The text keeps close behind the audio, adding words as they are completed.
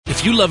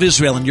If you love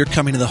Israel and you're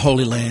coming to the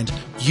Holy Land,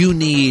 you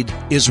need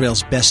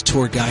Israel's best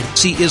tour guide.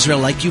 See Israel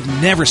like you've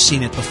never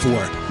seen it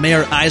before.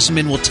 Mayor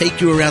Eisenman will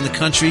take you around the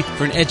country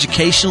for an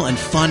educational and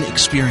fun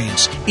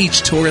experience.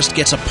 Each tourist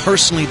gets a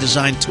personally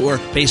designed tour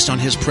based on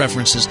his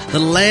preferences. The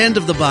land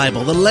of the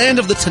Bible, the land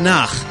of the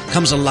Tanakh,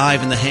 comes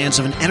alive in the hands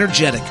of an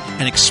energetic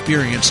and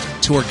experienced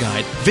tour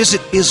guide.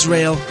 Visit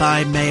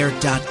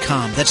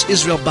IsraelByMayor.com. That's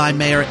Israel by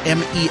Mayor,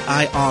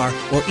 M-E-I-R,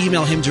 or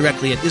email him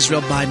directly at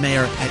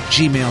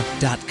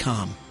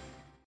IsraelByMayor@gmail.com.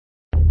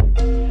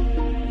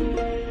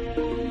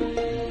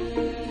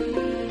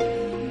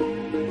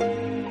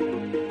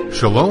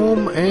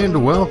 Shalom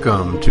and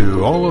welcome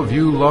to all of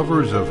you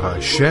lovers of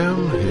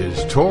Hashem,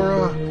 His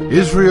Torah,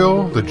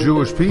 Israel, the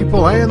Jewish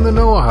people, and the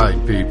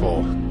Noahide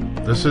people.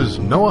 This is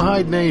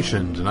Noahide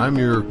Nations, and I'm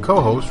your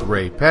co-host,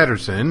 Ray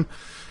Patterson.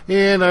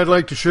 And I'd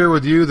like to share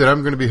with you that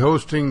I'm going to be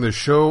hosting the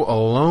show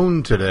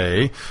alone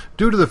today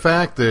due to the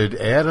fact that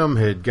Adam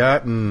had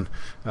gotten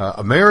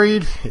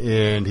married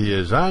and he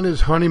is on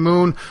his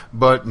honeymoon.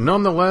 But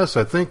nonetheless,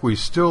 I think we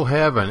still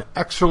have an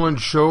excellent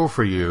show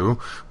for you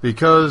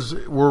because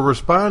we're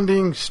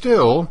responding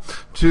still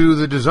to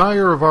the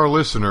desire of our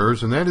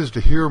listeners, and that is to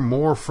hear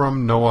more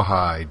from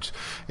Noahides.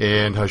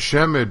 And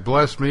Hashem had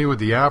blessed me with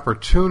the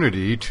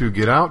opportunity to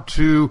get out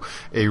to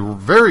a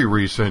very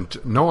recent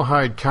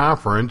Noahide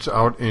conference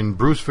out in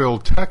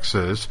Bruceville,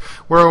 Texas,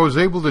 where I was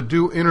able to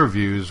do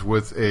interviews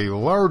with a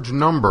large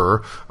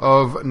number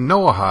of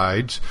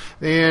Noahides,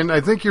 and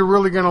I think you're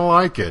really going to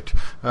like it.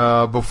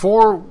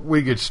 Before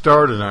we get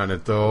started on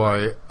it, though,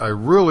 I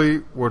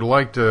really would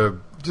like to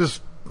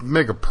just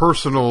make a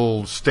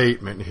personal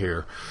statement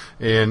here,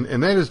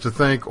 and that is to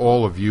thank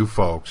all of you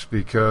folks,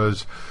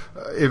 because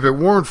if it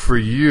weren't for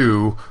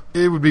you,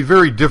 it would be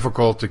very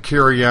difficult to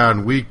carry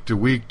on week to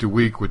week to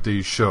week with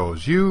these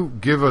shows. You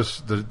give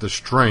us the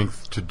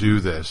strength to do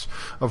this.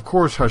 Of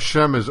course,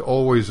 Hashem is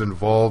always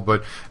involved,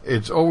 but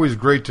it's always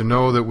great to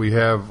know that we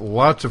have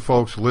lots of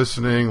folks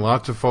listening,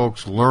 lots of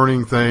folks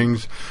learning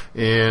things,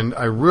 and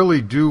I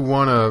really do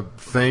want to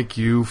thank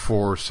you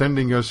for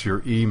sending us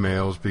your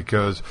emails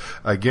because,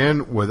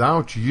 again,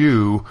 without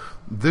you,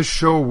 this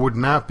show would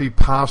not be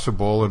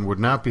possible and would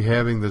not be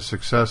having the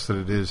success that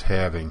it is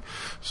having.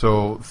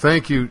 So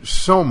thank you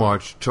so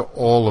much to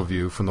all of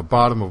you from the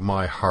bottom of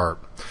my heart.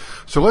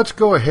 So let's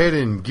go ahead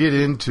and get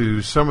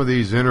into some of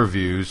these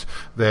interviews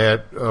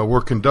that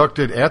were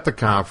conducted at the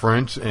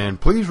conference.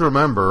 And please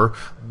remember,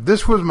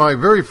 this was my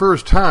very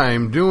first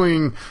time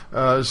doing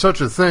such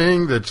a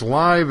thing that's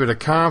live at a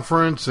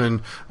conference.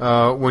 And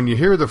when you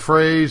hear the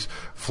phrase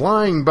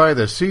flying by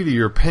the seat of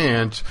your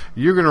pants,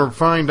 you're going to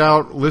find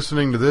out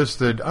listening to this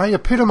that I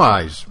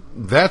epitomize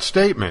that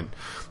statement.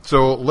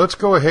 So let's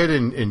go ahead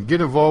and get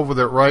involved with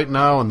it right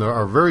now. And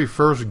our very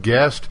first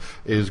guest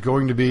is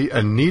going to be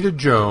Anita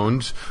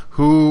Jones,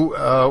 who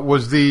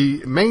was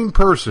the main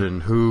person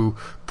who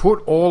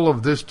put all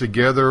of this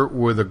together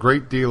with a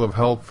great deal of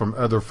help from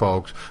other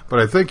folks.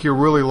 But I think you'll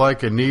really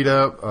like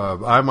Anita.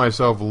 I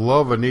myself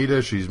love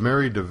Anita. She's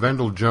married to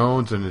Vendel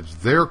Jones, and it's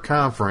their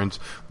conference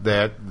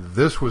that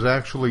this was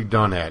actually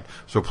done at.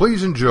 So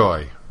please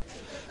enjoy.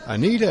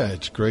 Anita,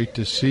 it's great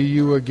to see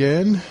you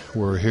again.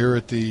 We're here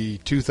at the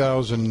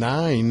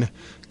 2009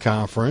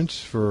 conference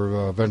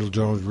for Vendel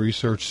Jones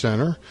Research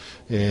Center,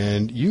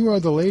 and you are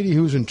the lady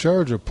who's in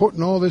charge of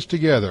putting all this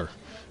together.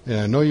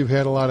 And I know you've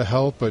had a lot of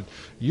help, but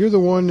you're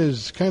the one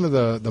is kind of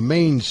the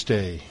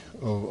mainstay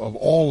of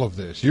all of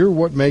this. You're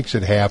what makes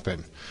it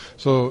happen.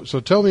 So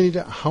tell me,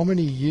 Anita, how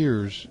many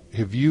years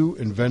have you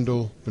and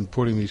Vendel been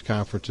putting these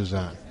conferences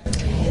on?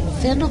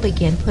 Vendel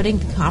began putting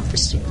the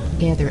conference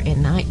together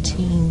in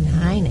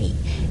 1990,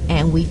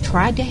 and we've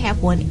tried to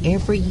have one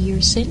every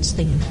year since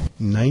then.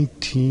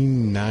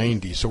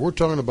 1990. So we're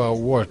talking about,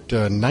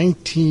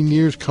 19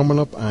 years coming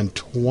up on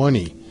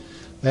 20.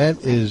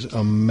 That is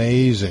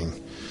amazing.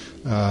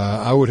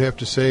 I would have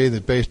to say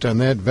that based on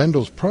that,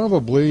 Vendel's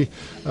probably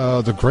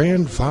the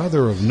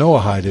grandfather of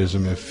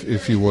Noahidism,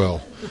 if you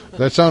will.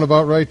 That sound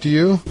about right to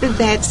you?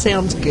 That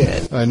sounds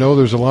good. I know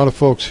there's a lot of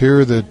folks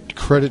here that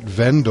credit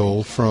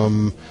Vendel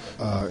from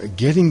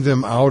getting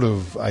them out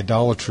of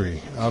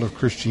idolatry, out of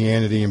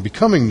Christianity, and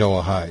becoming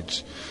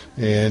Noahides.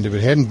 And if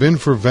it hadn't been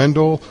for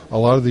Vendel, a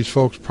lot of these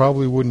folks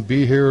probably wouldn't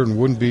be here and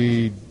wouldn't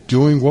be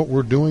doing what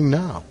we're doing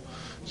now.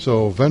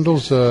 So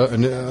Vendel's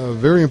a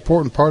very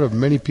important part of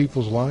many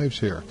people's lives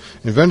here.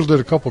 And Vendel did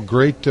a couple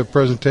great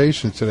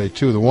presentations today,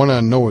 too. The one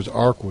on Noah's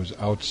Ark was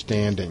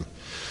outstanding.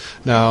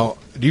 Now,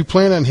 do you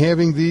plan on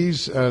having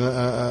these, in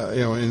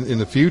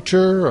the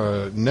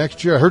future,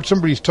 next year? I heard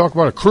somebody talk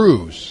about a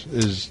cruise.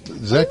 Is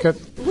that got...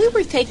 We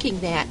were thinking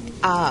that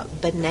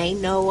B'nai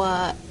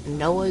Noah,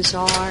 Noah's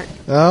Ark,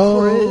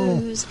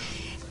 cruise.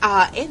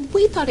 And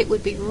we thought it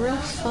would be real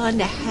fun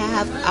to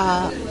have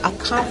a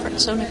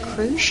conference on a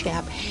cruise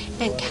ship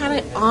and kind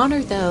of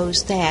honor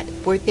those that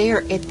were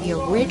there at the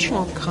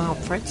original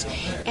conference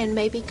and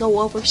maybe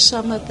go over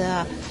some of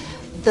the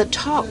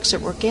talks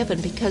that were given,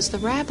 because the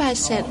rabbi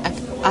sent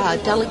a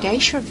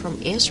delegation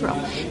from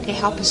Israel to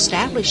help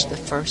establish the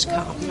first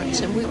conference,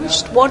 and we were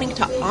just wanting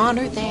to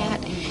honor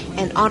that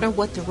and honor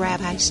what the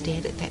rabbis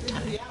did at that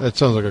time. That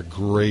sounds like a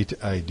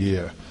great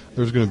idea.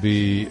 There's going to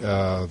be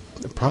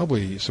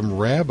probably some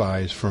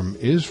rabbis from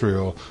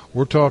Israel.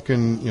 We're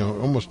talking,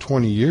 almost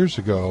 20 years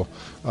ago.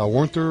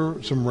 Weren't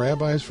there some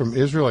rabbis from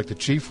Israel, like the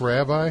chief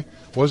rabbi?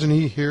 Wasn't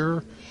he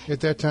here at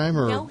that time?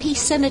 Or? No, he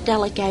sent a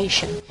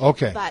delegation.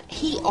 Okay. But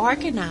he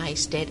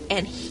organized it,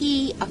 and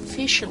he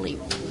officially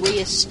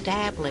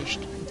reestablished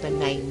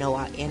B'nai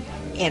Noah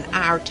in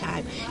our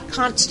time.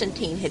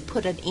 Constantine had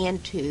put an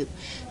end to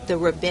the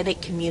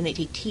rabbinic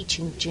community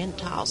teaching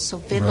Gentiles, so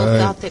Wendell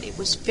thought that it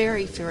was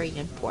very, very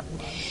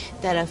important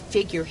that a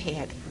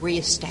figurehead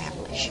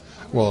reestablish.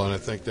 Well, and I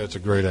think that's a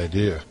great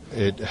idea.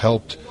 It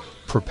helped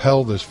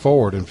propel this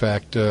forward. In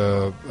fact,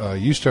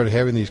 you started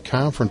having these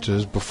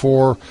conferences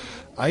before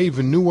I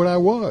even knew what I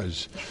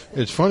was.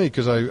 It's funny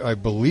because I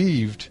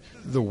believed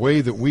the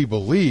way that we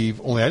believe,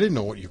 only I didn't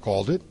know what you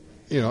called it.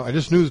 I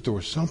just knew that there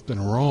was something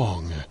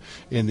wrong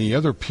in the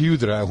other pew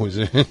that I was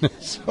in.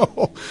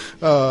 So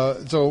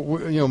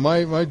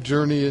my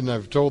journey, and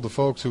I've told the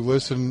folks who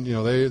listen,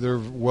 they're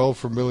well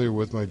familiar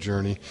with my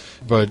journey.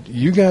 But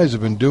you guys have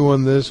been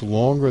doing this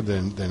longer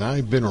than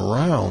I've been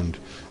around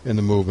in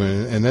the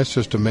movement, and that's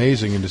just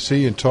amazing. And to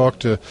see and talk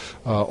to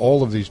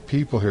all of these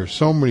people here,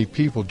 so many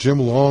people. Jim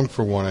Long,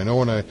 for one. I know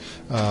when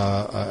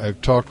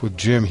I've talked with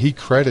Jim, he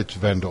credits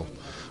Wendell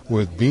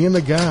with being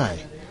the guy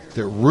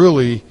that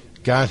really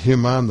got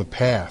him on the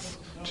path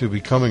to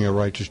becoming a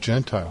righteous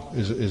Gentile,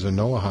 is a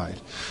Noahide.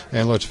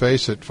 And let's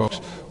face it,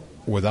 folks,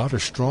 without a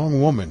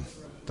strong woman,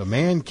 the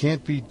man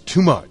can't be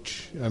too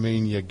much. I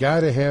mean, you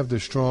got to have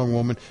the strong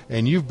woman,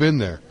 and you've been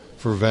there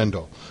for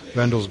Wendell.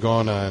 Wendell's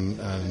gone on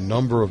a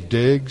number of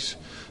digs.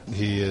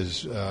 He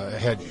has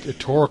had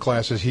Torah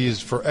classes. He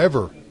is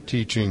forever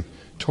teaching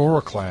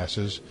Torah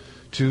classes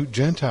to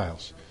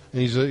Gentiles.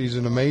 And he's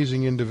an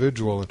amazing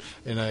individual,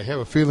 and I have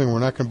a feeling we're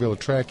not going to be able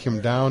to track him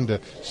down to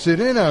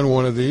sit in on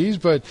one of these,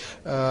 but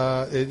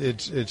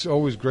it's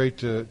always great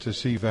to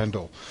see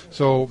Wendell.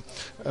 So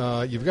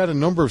you've got a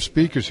number of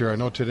speakers here. I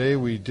know today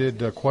we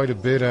did quite a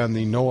bit on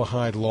the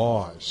Noahide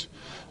laws.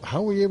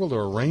 How were you able to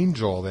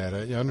arrange all that?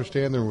 I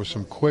understand there were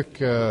some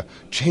quick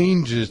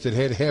changes that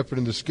had happened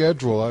in the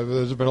schedule.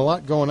 There's been a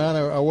lot going on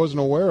I wasn't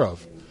aware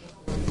of.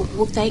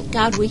 Well, thank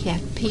God we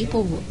have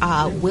people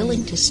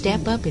willing to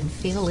step up and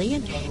fill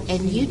in,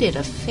 and you did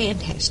a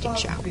fantastic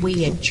job.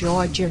 We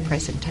enjoyed your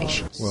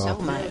presentation so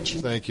much.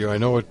 Thank you. I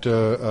know it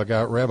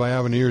got Rabbi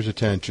Avenir's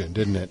attention,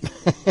 didn't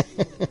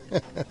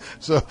it?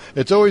 So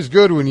it's always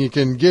good when you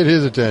can get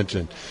his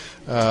attention.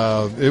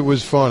 It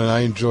was fun, and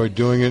I enjoyed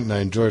doing it, and I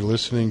enjoyed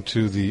listening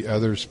to the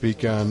others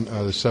speak on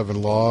the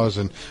 7 laws,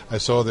 and I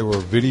saw they were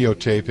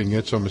videotaping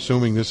it, so I'm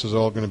assuming this is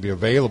all going to be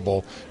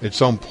available at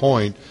some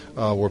point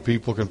where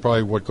people can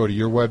probably go to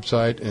your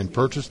website and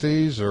purchase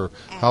these, or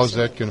Absolutely. How's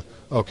that going to...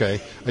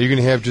 Okay. Are you going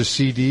to have just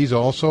CDs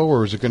also,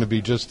 or is it going to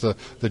be just the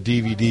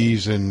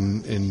DVDs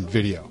in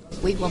video?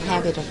 We will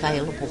have it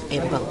available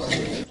in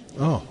both.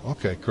 Oh,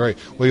 okay, great.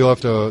 Well, you'll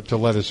have to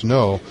let us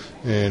know,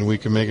 and we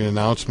can make an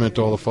announcement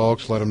to all the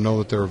folks, let them know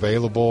that they're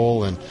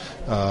available, and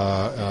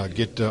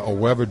get a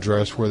web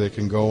address where they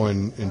can go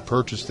and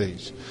purchase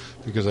these.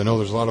 Because I know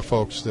there's a lot of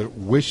folks that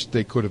wish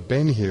they could have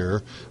been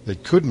here,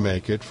 that couldn't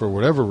make it for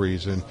whatever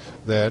reason,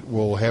 that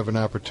will have an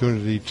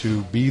opportunity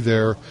to be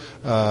there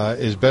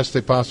as best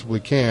they possibly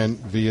can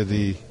via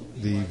the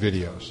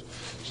videos.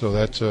 So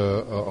that's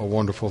a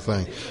wonderful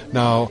thing.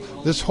 Now,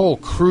 this whole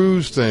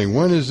cruise thing,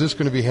 when is this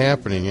going to be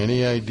happening?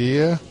 Any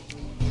idea?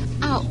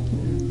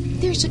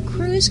 There's a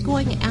cruise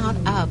going out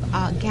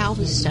of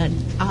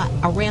Galveston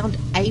around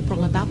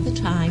April, about the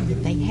time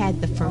that they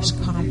had the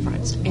first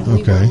conference. And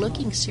we were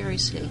looking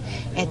seriously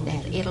at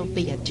that. It'll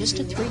be just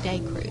a 3-day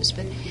cruise,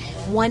 but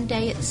one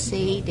day at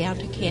sea down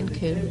to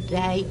Cancun, a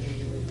day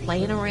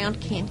playing around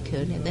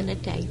Cancun, and then a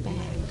day back.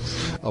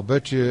 I'll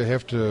bet you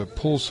have to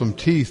pull some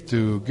teeth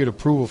to get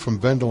approval from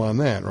Wendell on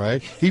that,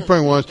 right? He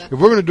probably wants, if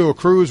we're going to do a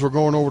cruise, we're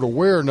going over to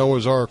where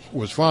Noah's Ark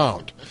was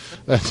found.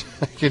 I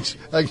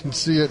can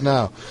see it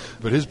now.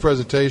 But his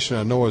presentation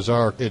on Noah's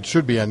Ark, it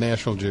should be on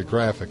National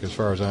Geographic as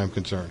far as I'm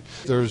concerned.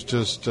 There's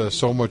just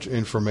so much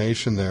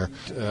information there.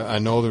 I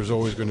know there's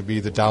always going to be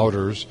the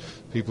doubters,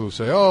 people who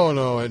say, oh,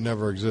 no, it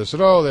never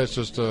existed. Oh, that's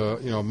just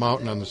a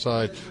mountain on the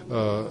side.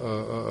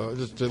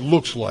 It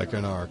looks like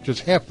an ark.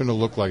 Just happened to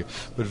look like it.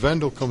 But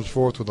Wendell comes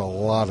forth with a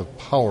lot of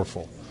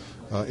powerful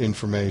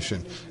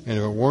information. And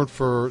if it weren't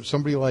for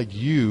somebody like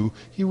you,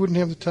 he wouldn't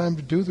have the time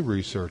to do the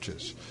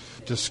researches,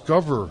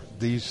 discover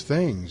these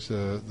things.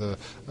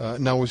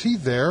 Now, was he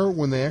there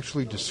when they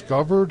actually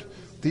discovered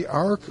the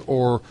ark,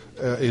 or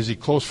is he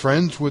close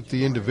friends with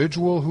the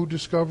individual who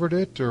discovered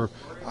it, or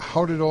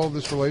how did all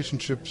this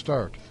relationship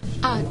start?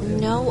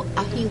 No,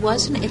 he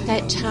wasn't at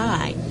that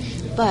time,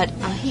 but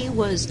he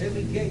was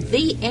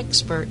the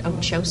expert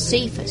on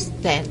Josephus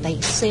that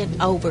they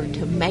sent over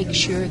to make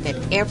sure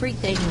that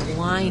everything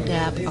lined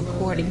up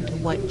according to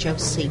what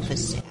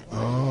Josephus said.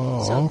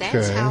 Oh, so okay.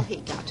 That's how he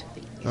got to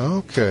be.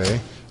 Okay.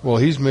 Well,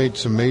 he's made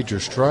some major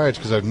strides,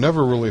 because I've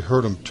never really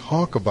heard him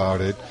talk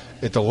about it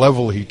at the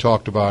level he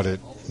talked about it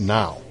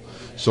now.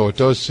 So it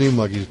does seem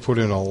like he's put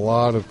in a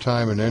lot of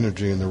time and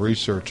energy in the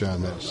research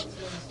on this.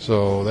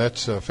 So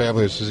that's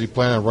fabulous. Is he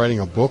planning on writing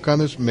a book on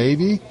this,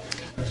 maybe?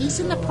 He's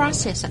in the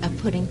process of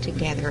putting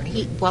together,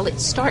 it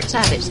starts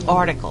out as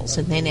articles,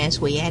 and then as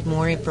we add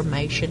more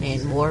information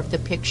and more of the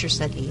pictures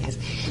that he has,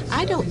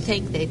 I don't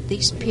think that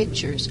these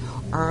pictures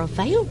are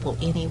available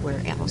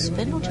anywhere else.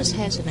 Vendel just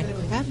has an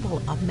incredible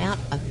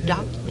amount of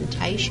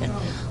documentation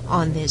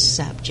on this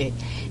subject,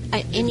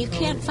 and you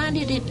can't find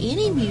it in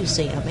any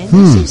museum, and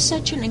this is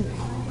such an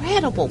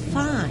incredible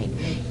find.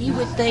 You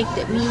would think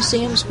that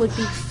museums would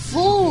be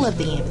full of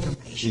the information.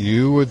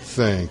 You would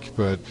think,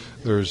 but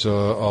there's a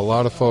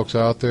lot of folks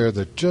out there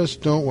that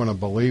just don't want to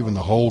believe in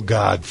the whole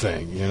God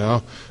thing, you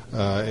know.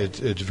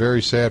 It's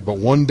very sad, but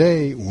one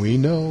day, we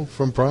know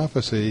from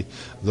prophecy,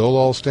 they'll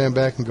all stand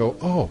back and go,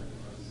 oh,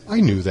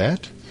 I knew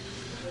that.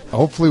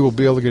 Hopefully we'll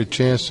be able to get a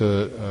chance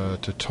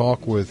to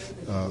talk with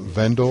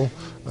Vendel.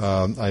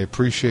 I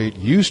appreciate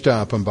you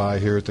stopping by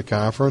here at the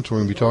conference. We're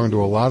going to be talking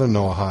to a lot of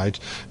Noahides.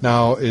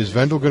 Now, is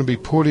Vendel going to be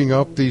putting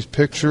up these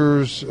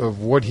pictures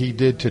of what he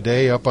did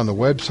today up on the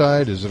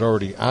website? Is it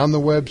already on the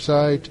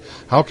website?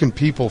 How can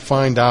people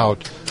find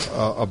out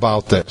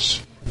about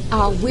this?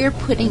 We're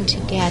putting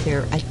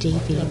together a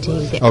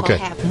DVD that will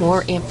have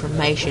more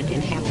information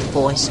and have the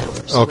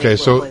voiceovers. Okay,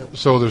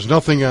 so there's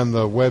nothing on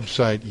the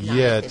website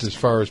yet as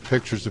far as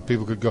pictures that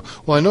people could go.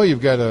 Well, I know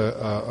you've got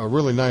a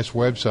really nice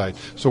website,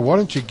 so why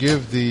don't you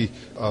give the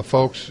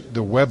folks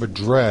the web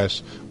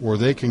address where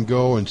they can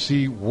go and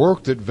see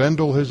work that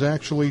Vendel has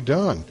actually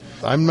done.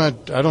 I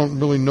don't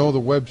really know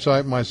the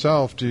website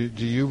myself. Do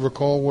you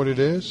recall what it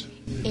is?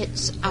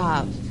 It's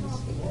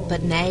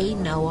B'nai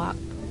Noah.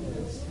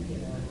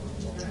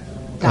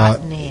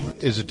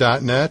 .net. Is it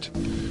 .net?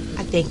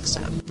 I think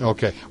so.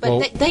 Okay.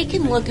 But they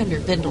can look under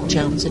Vendel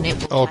Jones and it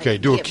will... Okay,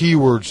 do a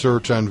keyword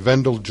search on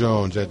Vendel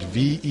Jones. That's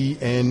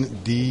VENDYL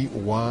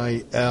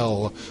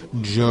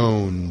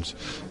Jones.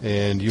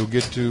 And you'll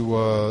get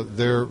to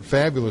their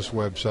fabulous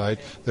website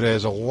that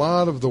has a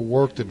lot of the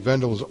work that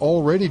Vendel has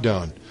already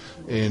done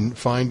in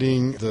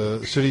finding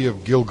the city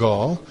of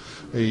Gilgal.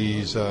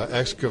 He's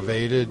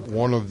excavated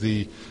one of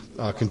the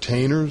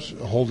containers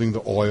holding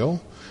the oil.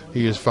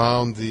 He has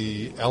found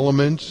the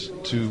elements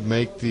to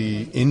make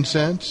the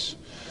incense,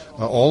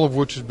 all of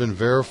which has been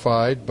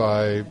verified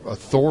by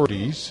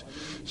authorities.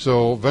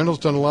 So Vendel's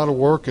done a lot of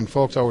work, and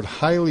folks, I would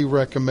highly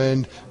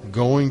recommend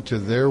going to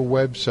their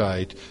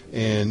website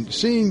and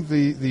seeing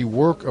the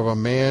work of a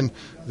man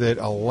that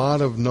a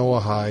lot of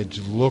Noahides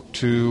look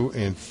to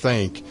and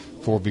thank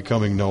for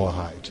becoming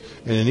Noahides.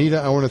 And Anita,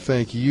 I want to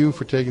thank you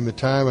for taking the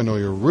time. I know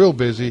you're real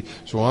busy,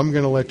 so I'm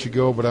going to let you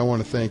go, but I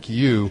want to thank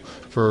you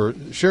for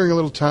sharing a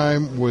little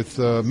time with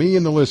me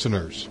and the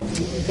listeners.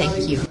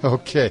 Thank you.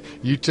 Okay,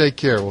 you take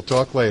care. We'll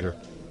talk later.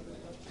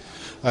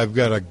 I've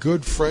got a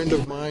good friend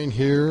of mine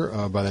here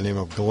by the name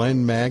of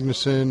Glenn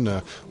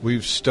Magnuson.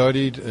 We've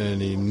studied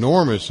an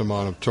enormous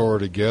amount of Torah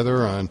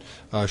together on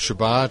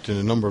Shabbat and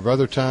a number of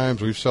other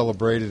times. We've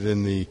celebrated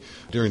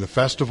during the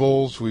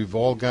festivals. We've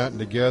all gotten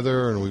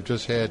together, and we've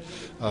just had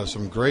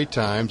some great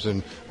times.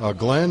 And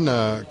Glenn,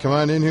 come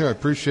on in here. I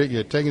appreciate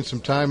you taking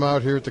some time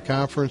out here at the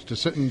conference to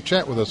sit and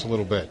chat with us a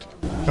little bit.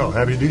 Oh,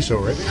 happy to do so,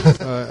 Rick.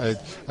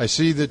 I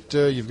see that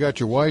you've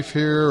got your wife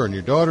here and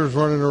your daughter's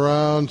running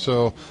around,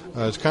 so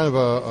it's kind of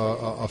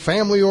a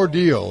family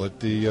ordeal at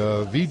the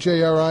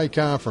VJRI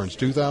Conference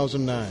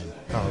 2009.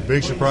 A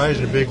big surprise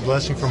and a big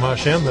blessing from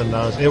Hashem that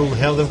I was able to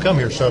have them come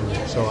here suddenly.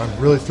 So I'm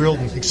really thrilled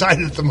and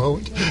excited at the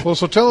moment. Well,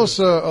 so tell us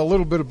a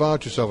little bit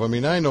about yourself. I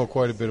mean, I know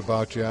quite a bit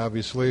about you,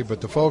 obviously,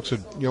 but the folks that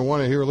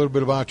want to hear a little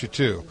bit about you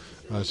too.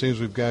 It seems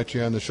we've got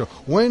you on the show.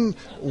 When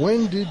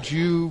did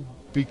you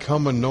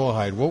become a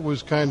Noahide? What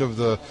was kind of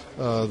the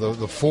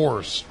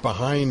force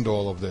behind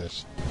all of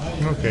this?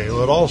 Okay,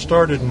 well, it all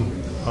started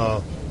in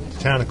the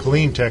town of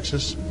Killeen,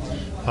 Texas.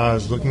 I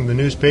was looking at the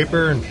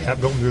newspaper and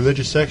happened to open the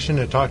religious section.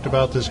 It talked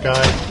about this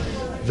guy,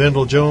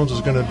 Vendel Jones, was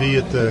going to be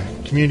at the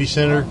community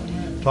center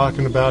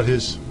talking about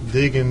his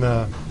dig in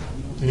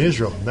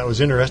Israel. And that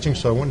was interesting,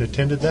 so I went and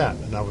attended that.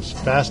 And I was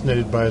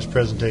fascinated by his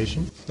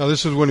presentation. Now,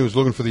 this is when he was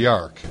looking for the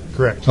Ark.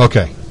 Correct.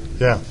 Okay.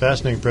 Yeah,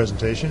 fascinating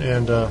presentation.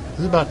 And it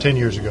was about 10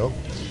 years ago.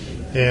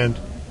 And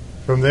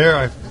from there,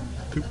 I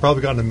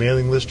probably got on a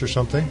mailing list or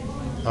something.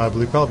 I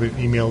believe probably an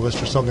email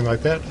list or something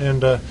like that.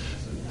 And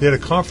they had a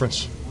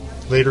conference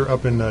later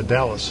up in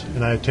Dallas,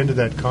 and I attended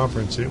that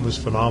conference. It was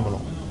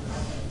phenomenal.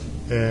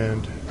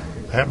 And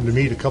I happened to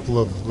meet a couple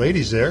of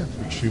ladies there,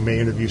 which you may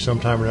interview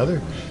sometime or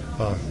another,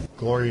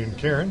 Gloria and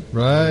Karen.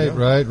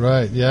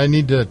 Right. Yeah, I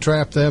need to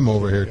trap them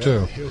over here,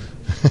 too.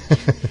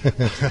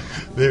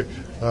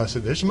 I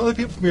said, there's some other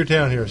people from your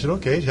town here. I said,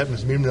 okay. Happened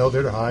to meet them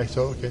there to hi,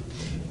 so okay.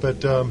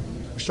 But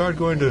we started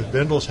going to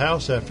Vendel's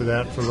house after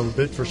that for a little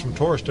bit for some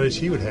Torah studies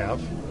he would have.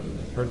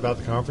 Heard about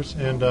the conference.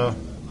 And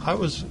I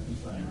was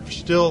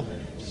still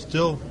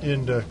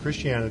into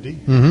Christianity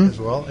as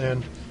well,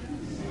 and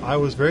I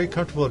was very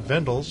comfortable at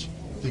Vendel's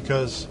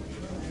because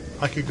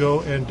I could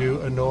go and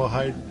do a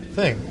Noahide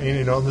thing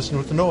and listen to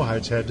what the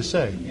Noahides had to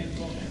say.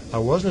 I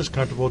wasn't as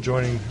comfortable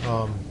joining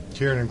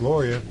Karen and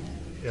Gloria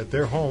at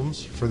their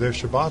homes for their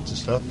Shabbats and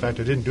stuff. In fact,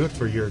 I didn't do it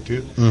for a year or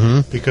two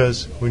Mm-hmm.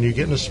 because when you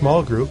get in a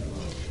small group,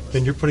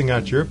 then you're putting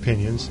out your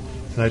opinions,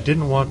 and I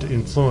didn't want to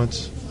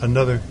influence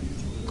another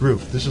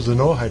group. This was a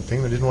Noahide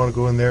thing. I didn't want to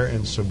go in there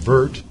and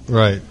subvert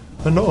Right.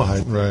 a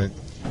Noahide. Right.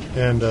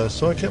 And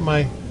so I kept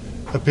my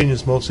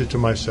opinions mostly to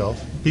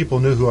myself. People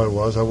knew who I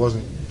was. I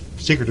wasn't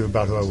secretive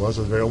about who I was.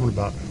 I was very open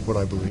about what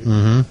I believed.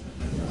 Mm-hmm.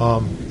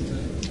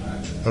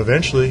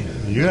 Eventually,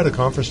 you had a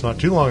conference not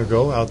too long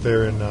ago out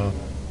there in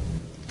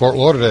Fort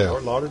Lauderdale.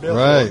 Fort Lauderdale.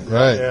 Right. Florida.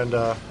 Right. And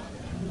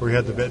where we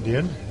had the Bet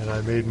Din, and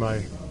I made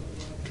my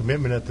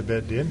commitment at the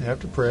Bet Din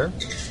after prayer,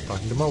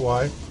 talking to my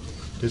wife,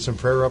 did some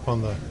prayer up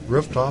on the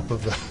rooftop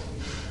of the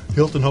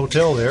Hilton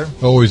Hotel there.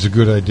 Always a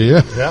good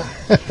idea. Yeah.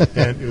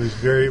 And it was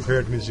very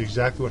apparent to me this is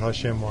exactly what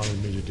Hashem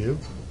wanted me to do.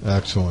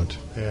 Excellent.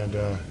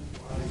 And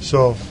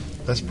so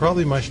that's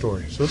probably my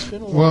story. So it's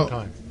been a long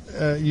time.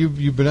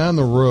 You've been on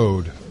the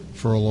road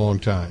for a long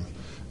time,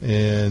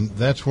 and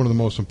that's one of the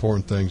most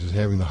important things is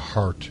having the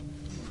heart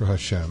for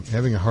Hashem,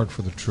 having a heart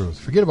for the truth.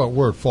 Forget about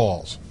where it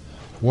falls.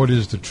 What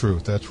is the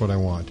truth? That's what I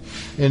want.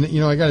 And,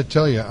 I got to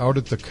tell you, out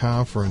at the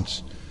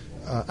conference,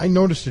 I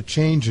noticed a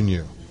change in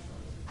you.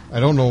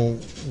 I don't know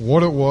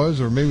what it was,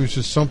 or maybe it was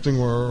just something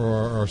where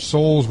our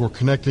souls were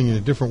connecting in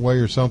a different way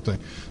or something,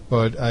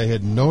 but I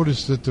had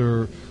noticed that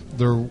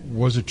there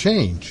was a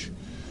change.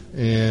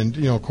 And,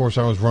 of course,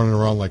 I was running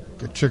around like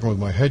a chicken with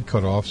my head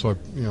cut off, so I,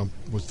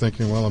 was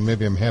thinking, well,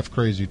 maybe I'm half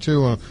crazy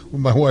too.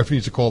 My wife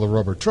needs to call the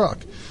rubber truck.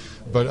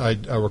 But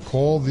I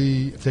recall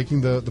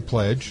taking the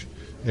pledge.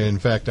 In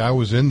fact, I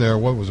was in there,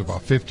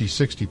 about 50,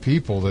 60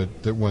 people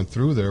that went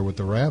through there with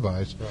the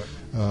rabbis.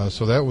 Right.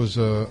 So that was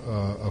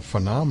a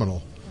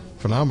phenomenal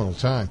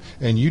time.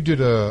 And you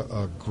did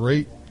a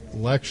great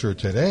lecture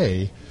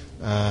today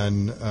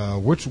on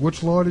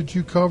which law did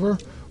you cover?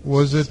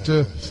 Was it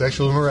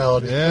sexual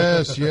immorality?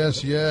 Yes.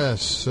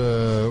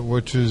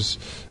 Which is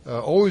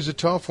always a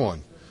tough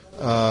one,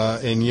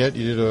 and yet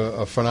you did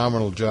a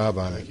phenomenal job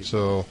on it.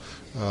 So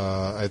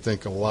I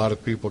think a lot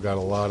of people got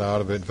a lot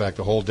out of it. In fact,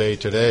 the whole day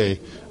today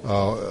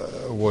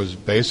was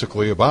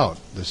basically about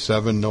the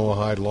 7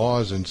 Noahide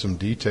laws and some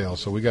details.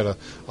 So we got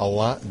a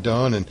lot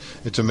done, and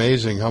it's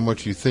amazing how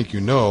much you think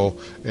you know,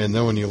 and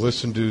then when you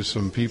listen to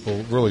some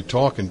people really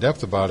talk in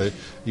depth about it,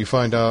 you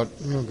find out,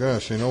 oh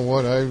gosh, you know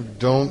what, I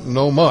don't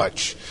know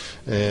much.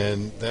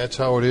 And that's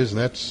how it is,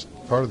 and that's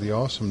part of the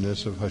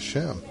awesomeness of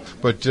Hashem.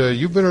 But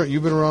you've been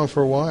around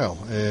for a while,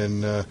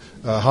 and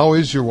how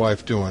is your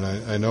wife doing?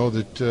 I know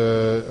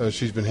that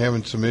she's been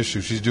having some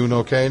issues. She's doing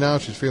okay now?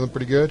 She's feeling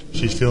pretty good?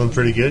 She's feeling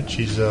pretty good.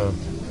 She's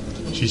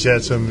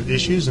had some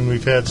issues, and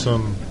we've had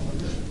some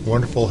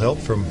wonderful help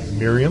from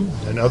Miriam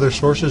and other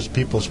sources.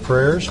 People's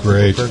prayers.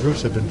 Great. Prayer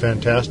groups have been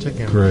fantastic.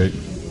 And, great.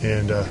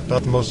 And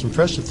about the most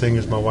impressive thing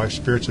is my wife's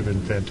spirits have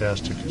been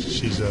fantastic.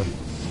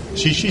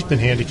 She's been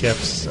handicapped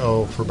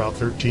for about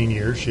 13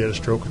 years. She had a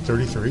stroke at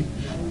 33,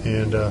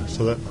 and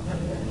so that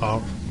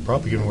I'll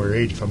probably give away her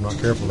age if I'm not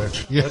careful there.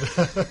 Yeah.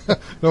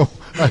 No,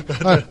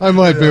 I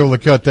might be able to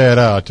cut that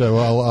out.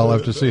 I'll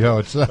have to see how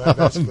it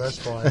sounds. That's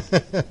fine.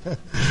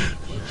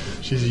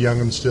 She's a young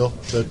one still,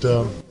 but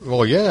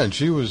well, yeah, and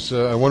she was.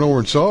 I went over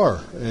and saw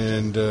her,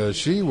 and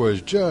she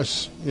was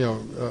just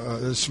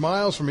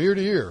smiles from ear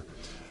to ear.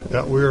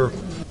 Yeah,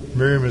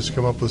 Miriam has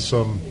come up with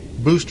some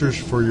boosters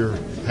for your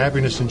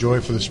happiness and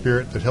joy for the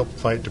spirit that help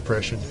fight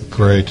depression.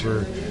 Great.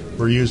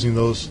 We're using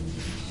those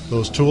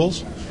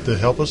tools to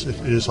help us. It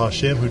is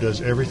Hashem who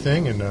does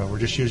everything, and we're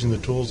just using the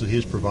tools that He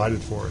has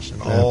provided for us.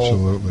 And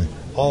absolutely,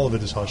 all of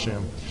it is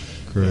Hashem.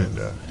 Great. And,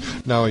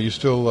 now, are you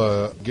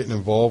still getting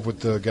involved with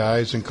the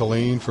guys in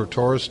Killeen for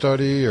Torah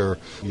study, or are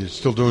you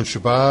still doing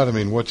Shabbat? I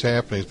mean, what's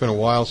happening? It's been a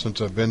while since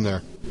I've been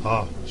there.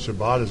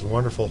 Shabbat is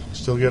wonderful.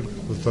 Still get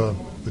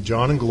with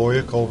John and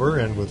Gloria Culver,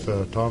 and with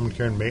Tom and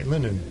Karen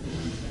Maitland,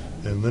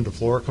 and Linda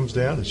Flora comes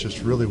down. It's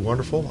just really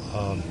wonderful.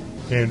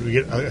 And we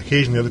get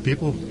occasionally other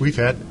people. We've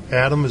had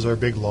Adam as our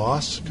big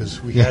loss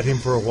because we had him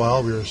for a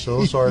while. We were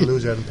so sorry to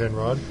lose Adam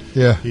Penrod.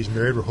 Yeah. He's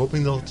married. We're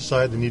hoping they'll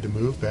decide they need to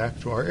move back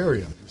to our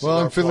area. Well,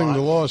 I'm feeling the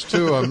loss,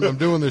 too. I'm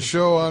doing the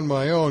show on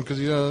my own because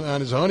he's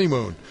on his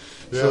honeymoon.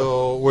 Yeah.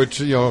 So,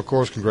 which, of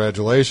course,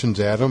 congratulations,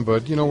 Adam.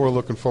 But, we're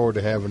looking forward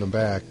to having him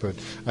back. But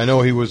I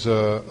know he was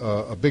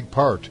a big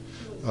part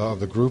of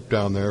the group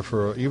down there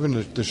for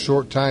even the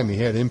short time he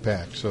had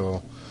impact.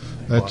 So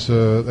that's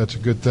a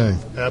good thing.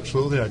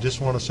 Absolutely. I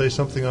just want to say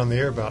something on the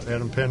air about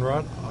Adam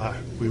Penrod.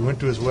 We went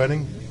to his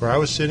wedding. Where I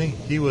was sitting,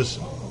 he was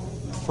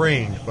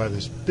framed by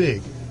this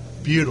big,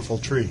 beautiful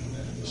tree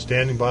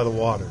standing by the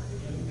water.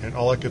 And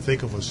all I could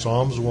think of was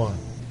Psalms 1.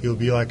 He'll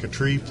be like a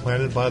tree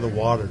planted by the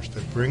waters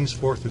that brings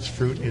forth its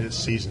fruit in its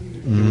season.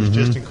 Mm-hmm. It was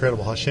just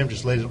incredible. Hashem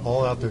just laid it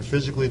all out there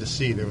physically to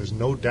see. There was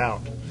no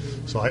doubt.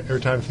 So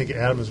every time I think of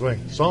Adam is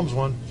wedding, Psalms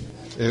 1.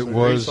 It so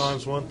was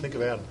Psalms 1. Think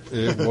of Adam.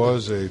 It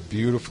was a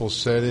beautiful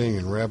setting,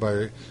 and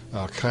Rabbi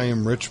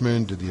Chaim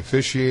Richmond did the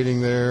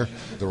officiating there.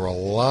 There were a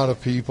lot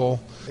of people,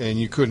 and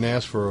you couldn't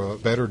ask for a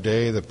better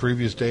day. The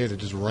previous day, it had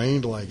just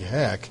rained like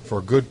heck for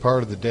a good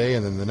part of the day,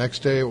 and then the next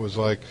day it was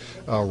like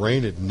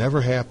rain had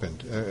never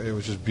happened. It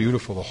was just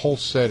beautiful. The whole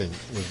setting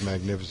was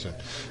magnificent,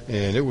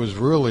 and it was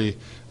really.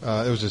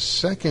 It was a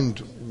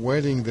second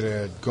wedding that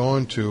I had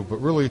gone to, but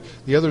really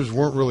the others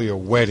weren't really a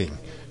wedding.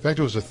 In fact,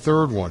 it was a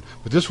third one.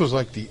 But this was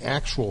like the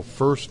actual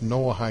first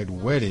Noahide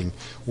wedding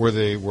where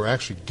they were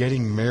actually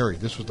getting married.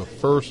 This was the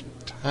first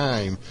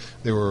time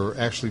they were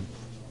actually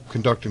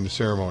conducting the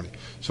ceremony.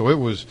 So it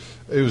was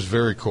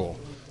very cool.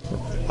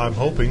 I'm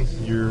hoping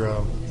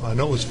I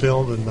know it was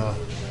filmed, and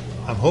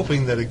I'm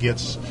hoping that it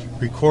gets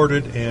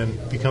recorded and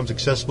becomes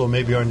accessible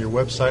maybe on your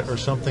website or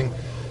something.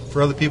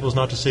 For other people,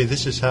 not to say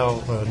this is how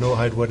a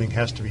Noahide wedding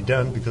has to be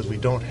done, because we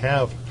don't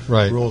have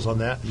rules on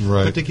that,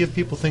 but to give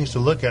people things to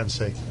look at and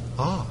say,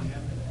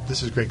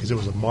 this is great, because it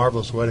was a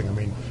marvelous wedding. I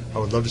mean, I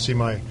would love to see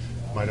my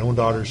own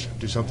daughters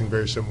do something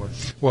very similar.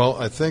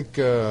 Well, I think,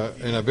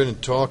 and I've been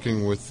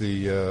talking with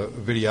the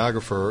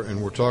videographer,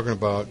 and we're talking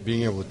about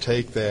being able to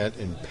take that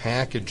and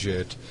package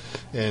it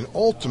and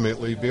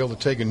ultimately be able to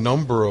take a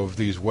number of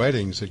these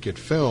weddings that get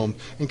filmed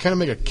and kind of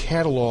make a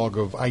catalog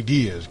of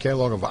ideas,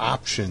 catalog of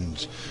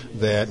options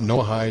that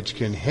Noahides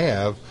can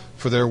have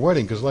for their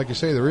wedding. Because like you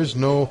say, there is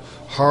no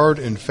hard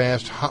and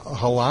fast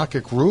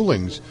halakhic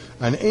rulings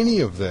on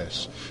any of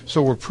this.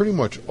 So we're pretty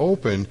much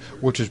open,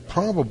 which is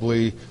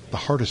probably the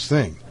hardest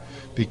thing.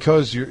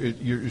 Because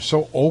you're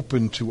so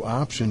open to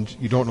options,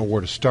 you don't know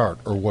where to start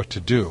or what to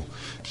do.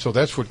 So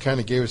that's what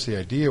kind of gave us the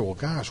idea, well,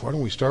 gosh, why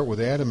don't we start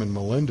with Adam and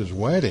Melinda's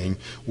wedding?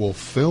 We'll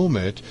film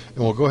it, and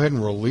we'll go ahead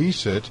and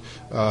release it.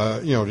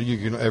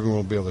 Everyone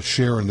will be able to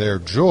share in their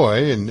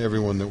joy, and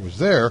everyone that was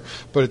there.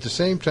 But at the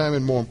same time,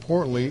 and more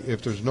importantly,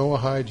 if there's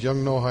Noahides,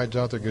 young Noahides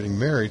out there getting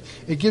married,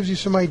 it gives you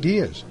some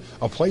ideas,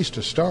 a place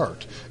to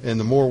start. And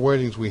the more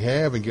weddings we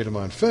have and get them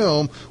on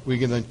film, we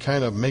can then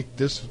kind of make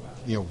this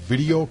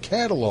video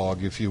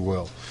catalog, if you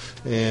will.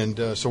 And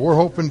so we're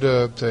hoping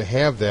to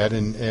have that,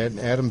 and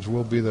Adams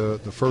will be the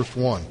first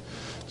one.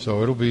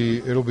 So it'll be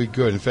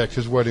good. In fact,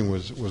 his wedding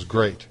was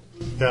great.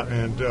 Yeah,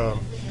 and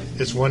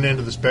it's one end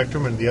of the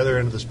spectrum, and the other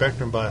end of the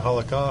spectrum by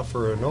halakha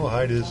for a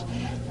Noahide is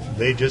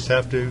they just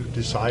have to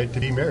decide to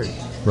be married.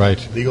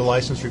 Right. Legal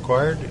license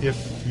required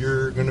if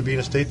you're going to be in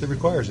a state that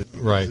requires it.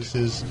 Right.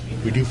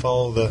 We do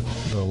follow the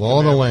law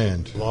of the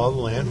land. Law of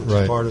the land, which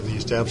is part of the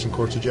establishing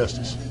courts of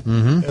justice,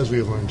 as we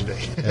have learned today.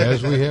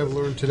 As we have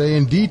learned today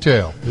in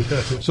detail.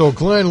 So,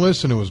 Glenn,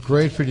 listen, it was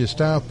great for you to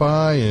stop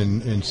by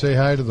and say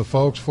hi to the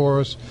folks for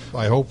us.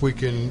 I hope we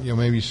can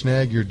maybe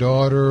snag your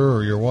daughter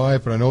or your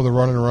wife, but I know they're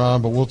running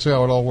around, but we'll see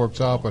how it all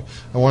works out. But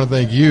I want to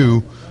thank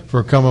you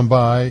for coming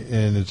by,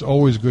 and it's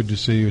always good to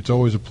see you. It's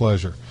always a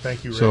pleasure.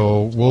 Thank you, Ray.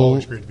 So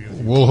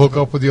we'll hook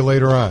up with you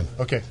later on.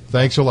 Okay.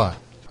 Thanks a lot.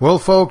 Well,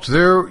 folks,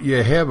 there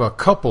you have a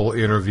couple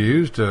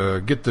interviews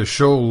to get the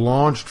show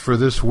launched for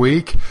this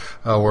week.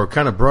 We're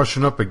kind of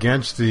brushing up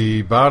against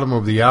the bottom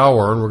of the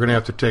hour, and we're going to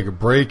have to take a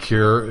break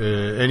here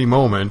any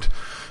moment.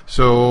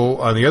 So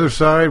on the other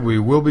side, we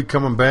will be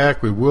coming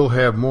back. We will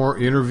have more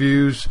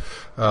interviews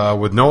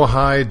with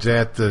Noahides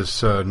at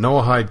this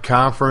Noahide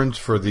conference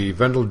for the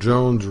Vendel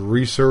Jones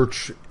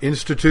Research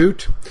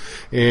Institute.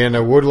 And I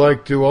would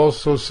like to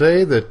also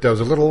say that I was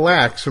a little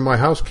lax in my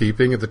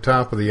housekeeping at the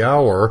top of the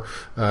hour.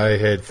 I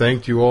had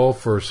thanked you all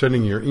for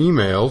sending your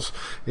emails,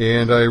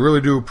 and I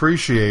really do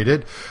appreciate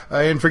it.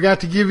 And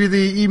forgot to give you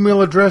the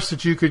email address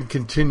that you can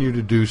continue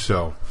to do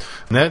so.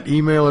 And that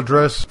email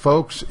address,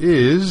 folks,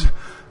 is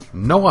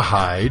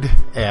Noahide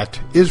at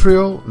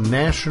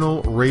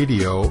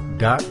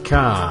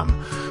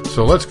IsraelNationalRadio.com.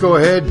 So let's go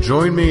ahead,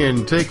 join me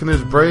in taking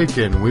this break,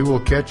 and we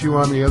will catch you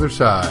on the other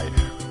side.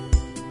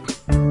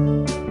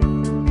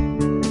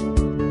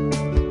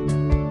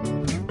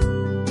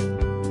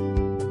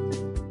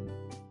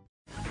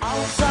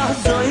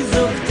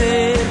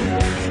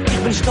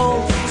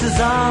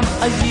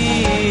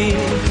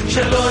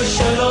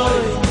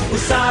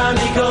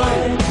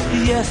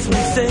 Yes, we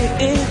say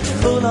it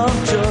full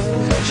of joy.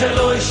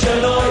 Shaloi,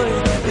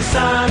 shaloi,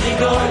 Isani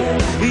goy.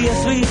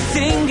 Yes, we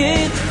sing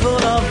it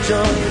full of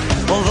joy.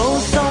 Although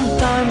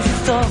sometimes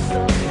it's tough,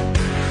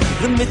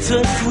 the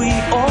mitzvahs we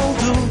all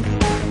do,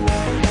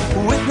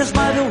 witnessed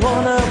by the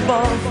one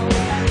above.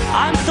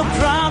 I'm so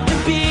proud to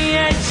be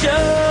a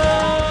Jew.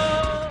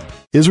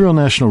 Israel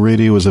National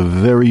Radio is a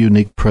very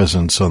unique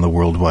presence on the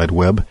World Wide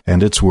Web,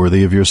 and it's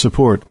worthy of your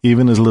support.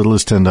 Even as little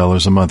as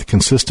 $10 a month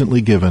consistently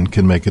given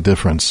can make a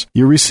difference.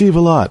 You receive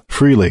a lot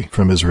freely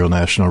from Israel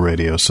National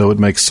Radio, so it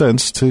makes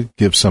sense to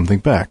give something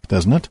back,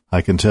 doesn't it?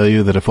 I can tell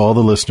you that if all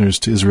the listeners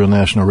to Israel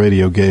National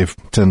Radio gave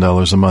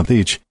 $10 a month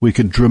each, we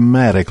could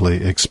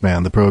dramatically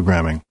expand the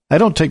programming. I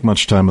don't take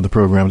much time on the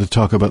program to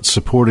talk about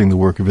supporting the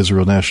work of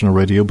Israel National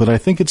Radio, but I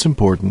think it's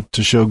important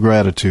to show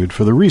gratitude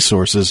for the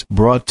resources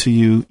brought to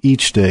you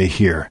each day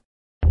here.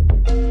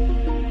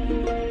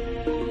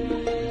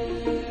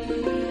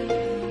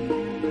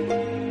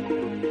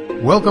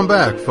 Welcome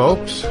back,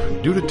 folks.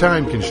 Due to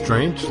time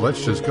constraints,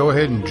 let's just go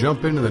ahead and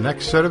jump into the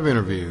next set of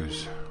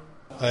interviews.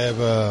 I have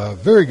a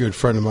very good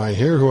friend of mine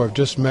here who I've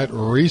just met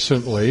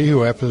recently,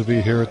 who happens to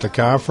be here at the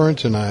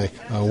conference, and I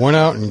went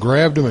out and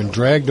grabbed him and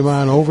dragged him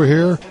on over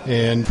here.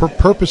 And for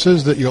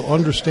purposes that you'll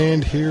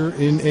understand here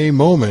in a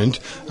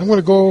moment, I'm going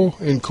to go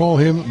and call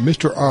him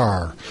Mr.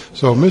 R.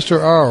 So, Mr.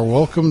 R,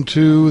 welcome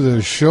to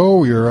the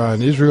show. You're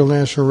on Israel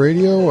National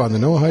Radio on the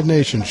Noahide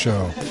Nation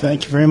show.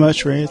 Thank you very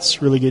much, Ray.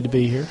 It's really good to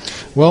be here.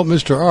 Well,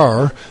 Mr.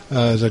 R,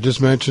 as I just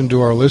mentioned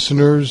to our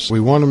listeners, I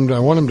want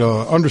them to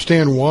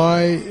understand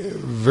why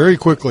very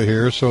quickly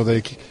here, so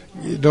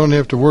you don't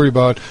have to worry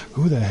about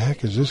who the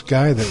heck is this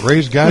guy that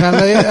Ray's got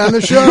on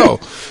the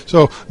show.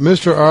 So,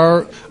 Mr.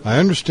 R, I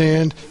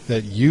understand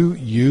that you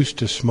used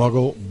to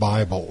smuggle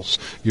Bibles.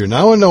 You're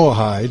now a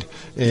Noahide,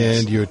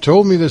 and you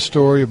told me this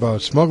story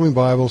about smuggling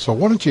Bibles. So,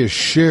 why don't you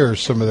share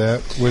some of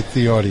that with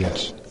the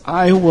audience?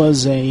 I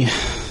was a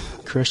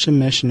Christian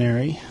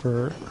missionary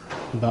for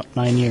about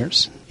 9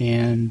 years,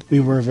 and we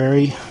were a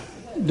very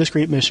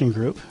discreet mission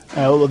group.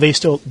 They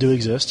still do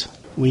exist.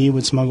 We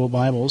would smuggle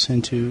Bibles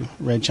into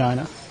Red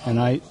China, and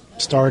I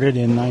started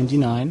in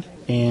 99,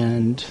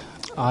 and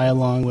I,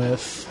 along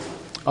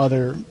with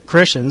other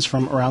Christians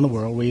from around the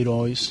world, we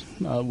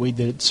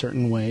did it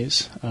certain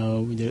ways.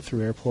 We did it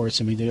through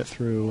airports, and we did it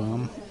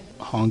through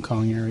Hong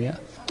Kong area.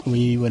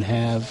 We would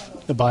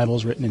have the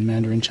Bibles written in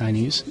Mandarin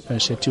Chinese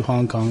shipped to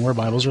Hong Kong, where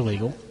Bibles are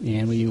legal,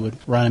 and we would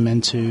run them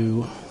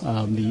into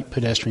the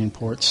pedestrian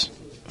ports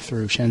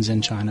through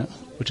Shenzhen, China,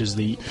 which is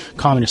the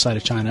communist side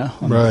of China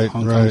on the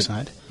Hong Kong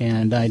side.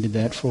 And I did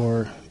that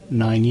for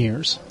 9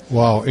 years.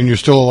 Wow, and you're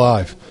still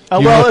alive.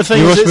 You must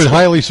have been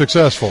highly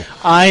successful.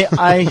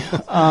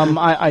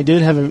 I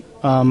did have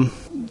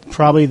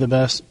probably the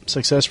best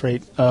success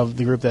rate of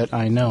the group that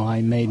I know.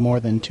 I made more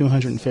than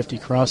 250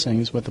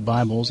 crossings with the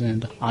Bibles,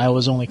 and I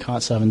was only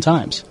caught 7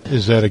 times.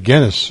 Is that a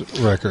Guinness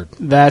record?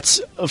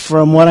 That's,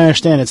 from what I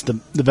understand, it's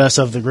the best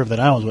of the group that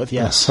I was with,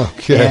 yes.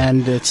 Okay.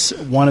 And it's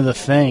one of the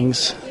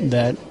things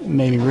that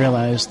made me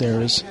realize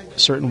there's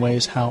certain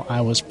ways how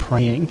I was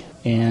praying,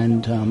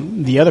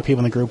 and the other people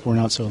in the group were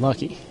not so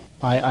lucky.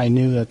 I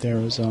knew that there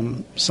was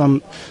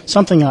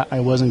something I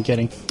wasn't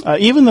getting.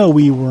 Even though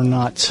we were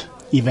not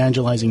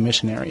evangelizing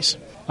missionaries.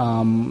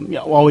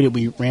 All we did,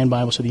 we ran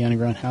Bibles to the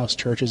underground house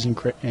churches and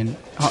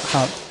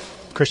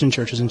Christian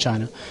churches in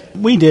China.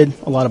 We did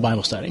a lot of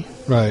Bible study.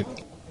 Right.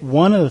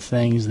 One of the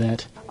things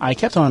that I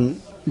kept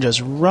on just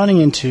running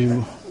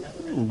into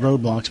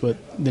roadblocks with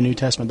the New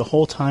Testament. The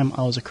whole time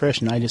I was a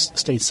Christian, I just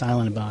stayed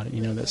silent about it.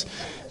 This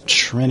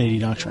Trinity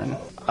doctrine.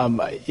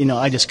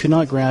 I just could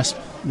not grasp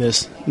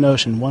this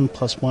notion 1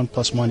 + 1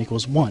 + 1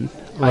 = 1.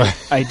 Right.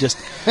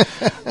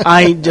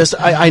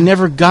 I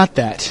never got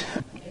that.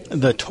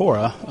 The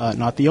Torah,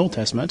 not the Old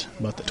Testament,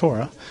 but the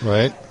Torah,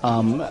 right,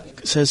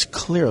 says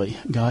clearly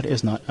God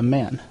is not a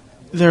man.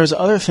 There's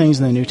other things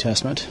in the New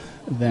Testament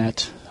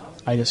that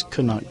I just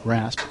could not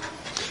grasp.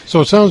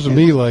 So it sounds to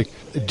me like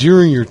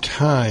during your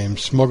time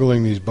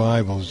smuggling these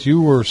Bibles,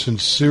 you were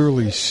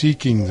sincerely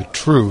seeking the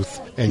truth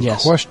and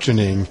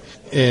questioning.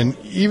 And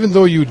even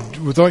though you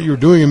thought you were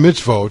doing a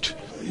mitzvot,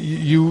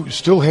 you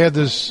still had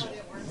this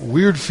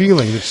weird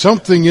feeling that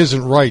something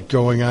isn't right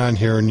going on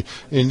here, and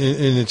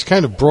it's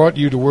kind of brought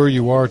you to where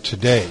you are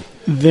today.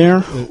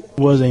 There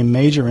was a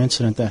major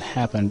incident that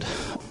happened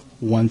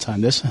one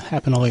time. This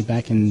happened all the way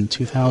back in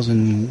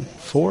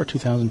 2004,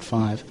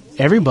 2005.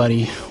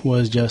 Everybody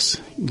was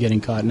just getting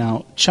caught.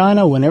 Now,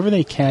 China, whenever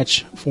they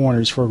catch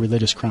foreigners for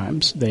religious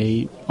crimes,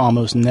 they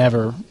almost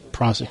never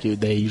prosecute.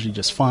 They usually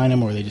just fine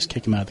them, or they just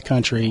kick them out of the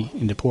country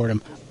and deport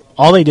them.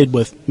 All they did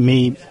with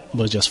me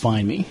was just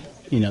fine me.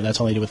 That's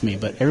all they did with me.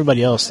 But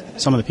everybody else,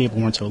 some of the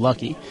people weren't so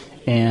lucky.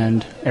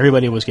 And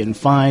everybody was getting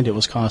fined. It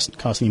was costing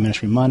the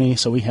ministry money,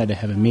 so we had to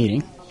have a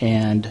meeting.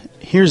 And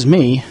here's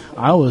me.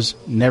 I was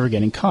never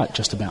getting caught,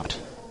 just about.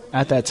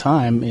 At that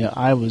time,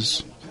 I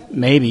was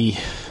maybe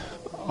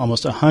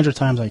almost 100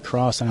 times I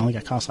crossed, and I only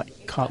got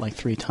caught like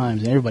 3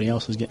 times. And everybody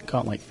else was getting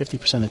caught like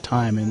 50% of the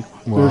time. And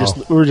we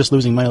were just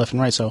losing money left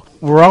and right. So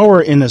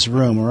we're in this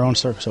room. We're on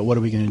circle. So what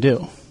are we going to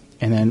do?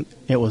 And then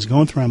it was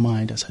going through my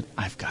mind. I said,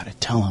 I've got to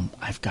tell him.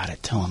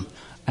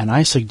 And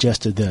I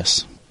suggested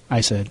this.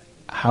 I said,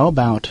 how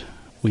about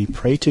we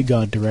pray to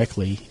God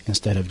directly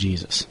instead of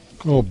Jesus?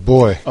 Oh,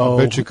 boy. I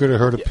bet you could have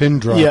heard a pin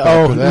drop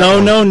after that.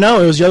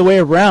 No. It was the other way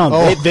around.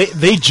 Oh.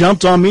 They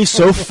jumped on me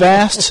so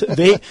fast.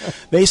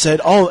 They said,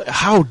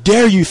 how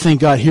dare you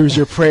think God hears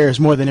your prayers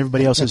more than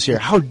everybody else's here?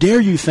 How dare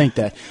you think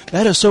that?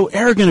 That is so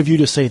arrogant of you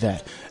to say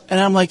that. And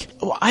I'm like,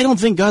 I don't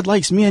think God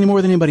likes me any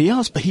more than anybody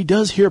else, but he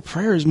does hear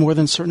prayers more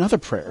than certain other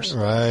prayers.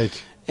 Right.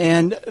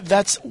 And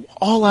that's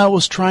all I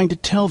was trying to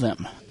tell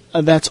them.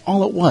 That's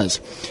all it was.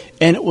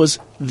 And it was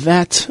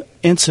that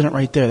incident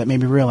right there that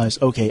made me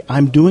realize, okay,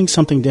 I'm doing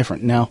something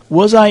different. Now,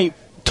 was I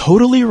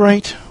totally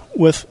right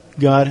with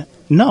God?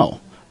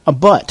 No.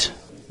 But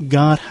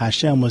God,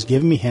 Hashem, was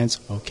giving me hints.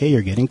 Okay,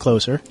 you're getting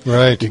closer.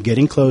 Right. You're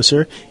getting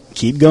closer.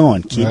 keep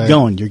going, keep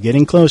going. You're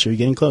getting closer, you're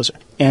getting closer.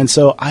 And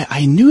so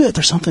I knew that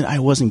there's something I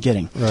wasn't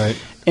getting. Right.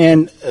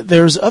 And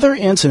there's other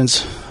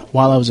incidents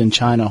while I was in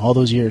China all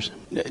those years.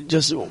 It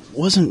just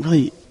didn't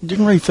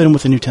really fit in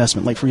with the New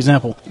Testament. Like, for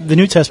example, the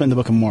New Testament in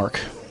the book of Mark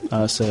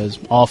says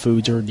all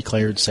foods are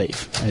declared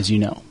safe, as you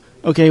know.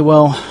 Okay,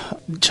 well,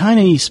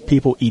 Chinese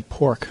people eat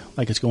pork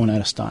like it's going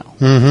out of style.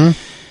 Mm-hmm.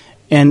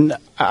 And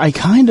I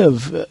kind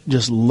of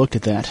just looked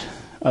at that.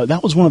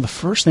 That was one of the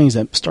first things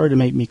that started to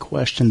make me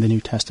question the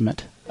New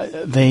Testament.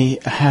 They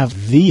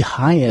have the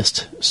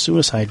highest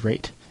suicide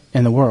rate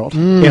in the world.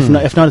 If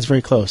not, it's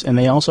very close. And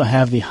they also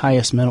have the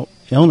highest mental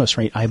illness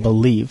rate, I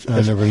believe.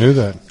 I never knew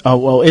that. Oh,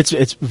 well,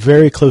 it's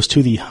very close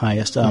to the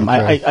highest.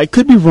 I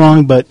could be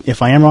wrong, but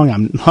if I am wrong,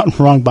 I'm not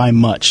wrong by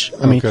much.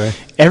 I mean,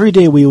 every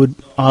day we would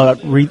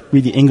read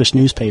the English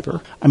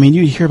newspaper. I mean,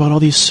 you hear about all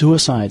these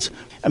suicides.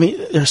 I mean,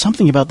 there's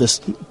something about this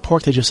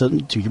pork that just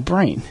doesn't do your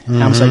brain.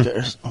 And I was like,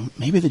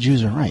 maybe the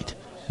Jews are right.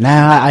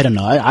 Nah, I don't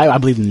know. I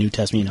believe in the New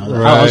Testament. You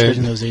know, I was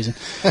Christian those days.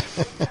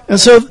 And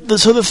so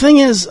the thing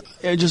is,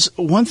 just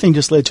one thing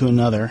just led to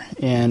another,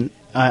 and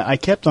I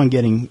kept on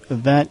getting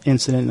that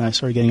incident, and I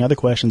started getting other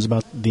questions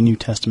about the New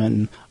Testament,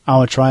 and I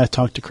would try to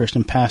talk to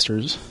Christian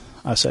pastors.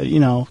 I said,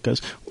 because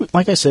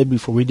like I said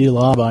before, we did a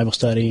lot of Bible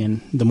study,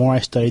 and the more I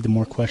studied, the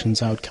more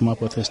questions I would come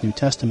up with this New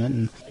Testament.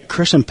 And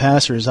Christian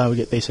pastors,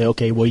 they say,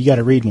 okay, well, you got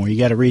to read more, you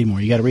got to read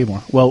more, you got to read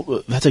more.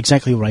 Well, that's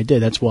exactly what I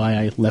did. That's why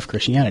I left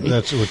Christianity.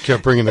 That's what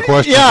kept bringing the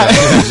questions. Yeah,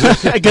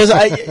 because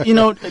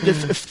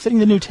fitting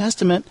the New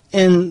Testament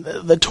in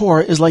the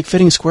Torah is like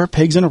fitting square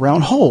pegs in a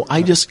round hole.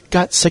 I just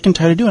got sick and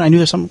tired of doing it. I knew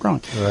there's something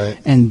wrong. Right.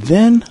 And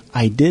then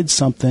I did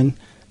something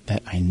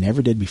that I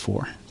never did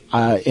before.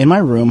 In my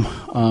room,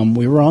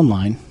 we were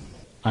online.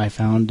 I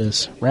found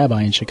this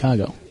rabbi in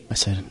Chicago. I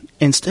said,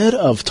 instead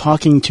of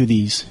talking to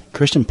these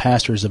Christian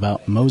pastors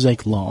about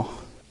Mosaic law,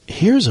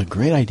 here's a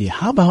great idea.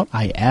 How about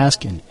I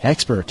ask an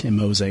expert in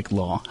Mosaic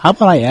law? How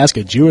about I ask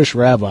a Jewish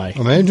rabbi?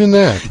 Imagine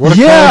that. What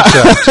a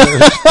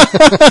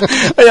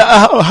concept.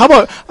 How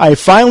about I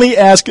finally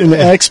ask an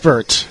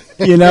expert?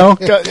 I mean,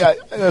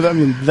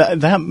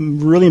 that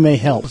really may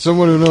help.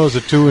 Someone who knows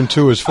that 2 and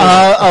 2 is 4.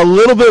 A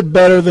little bit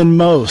better than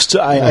most.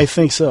 I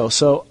think so.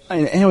 So,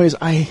 anyways,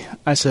 I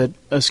said,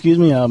 excuse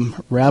me,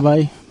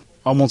 Rabbi,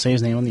 I won't say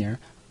his name on the air.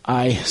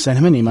 I sent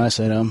him an email. I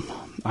said, I'm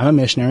a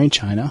missionary in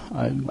China.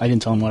 I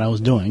didn't tell him what I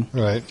was doing.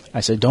 Right. I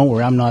said, don't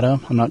worry, I'm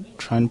not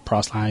trying to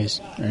proselytize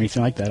or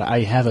anything like that. I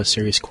have a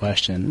serious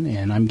question,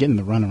 and I'm getting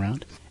the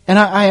runaround. And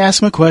I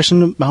asked him a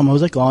question about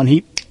Mosaic law, and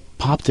he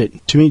popped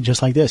it to me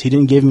just like this. He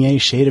didn't give me any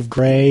shade of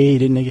gray.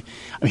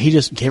 He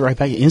just gave it right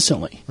back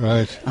instantly.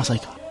 Right. I was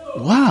like,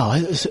 wow.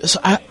 So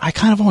I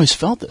kind of always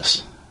felt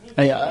this.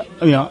 I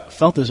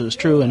felt this. It was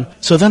true. And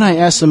so then I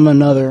asked him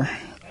another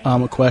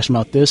question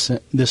about this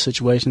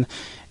situation.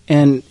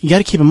 And you got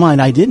to keep in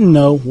mind, I didn't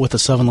know what the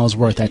 7 laws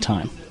were at that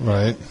time.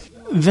 Right.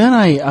 Then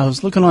I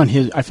was looking on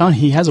I found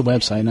he has a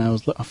website, and I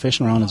was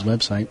fishing around his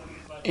website.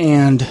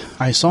 And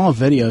I saw a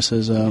video that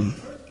says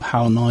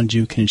how a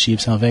non-Jew can achieve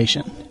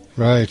salvation.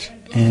 Right.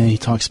 And he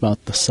talks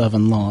about the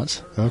 7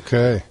 laws.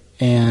 Okay.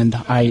 And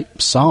I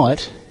saw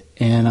it,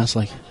 and I was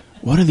like,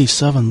 what are these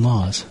 7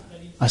 laws?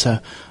 I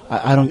said,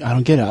 I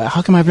don't get it.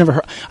 How come I've never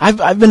heard?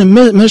 I've been in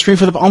ministry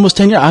for almost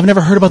 10 years. I've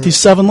never heard about these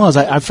 7 laws.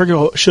 I figured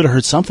I should have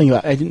heard something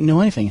about it. I didn't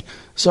know anything.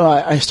 So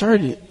I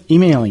started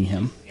emailing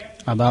him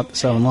about the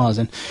 7 laws.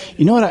 And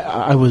you know what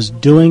I was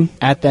doing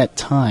at that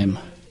time?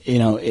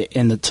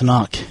 In the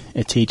Tanakh,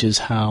 it teaches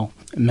how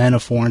men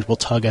of foreigners will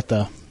tug at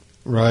the...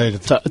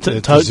 Right.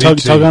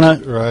 Tug on a...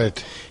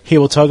 Right. He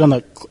will tug on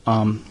the...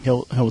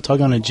 He'll tug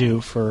on a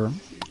Jew for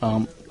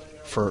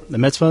the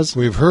mitzvahs.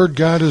 We've heard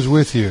God is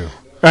with you.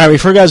 All right,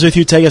 we've heard God is with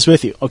you, take us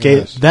with you. Okay,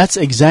 yes. That's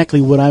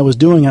exactly what I was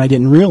doing, and I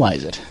didn't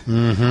realize it.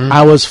 Mm-hmm.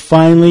 I was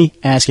finally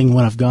asking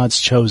one of God's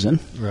chosen,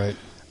 right?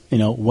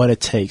 What it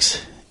takes,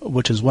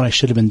 which is what I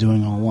should have been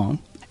doing all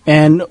along.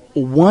 And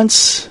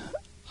once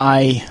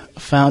I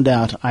found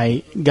out,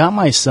 I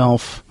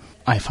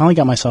finally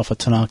got myself a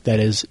Tanakh that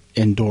was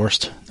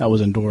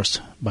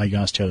endorsed by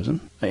God's chosen.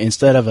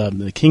 Instead of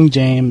the King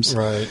James,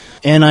 right.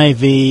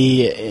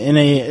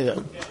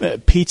 NIV,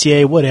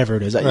 PTA, whatever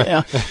it is.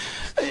 Right.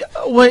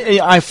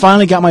 I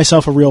finally got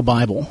myself a real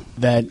Bible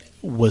that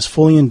was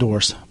fully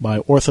endorsed by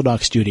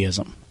Orthodox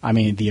Judaism. I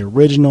mean, the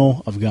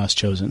original of God's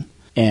chosen.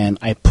 And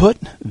I put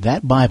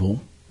that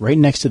Bible right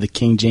next to the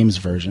King James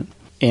Version.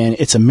 And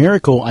it's a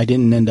miracle I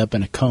didn't end up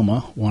in a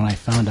coma when I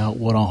found out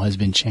what all has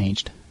been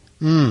changed.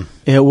 Mm.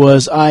 It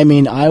was, I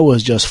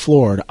was just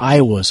floored.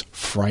 I was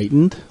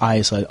frightened.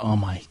 I said, oh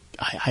my,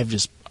 I've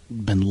just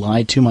been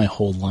lied to my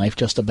whole life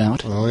just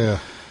about. Oh, yeah.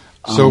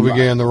 So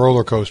began the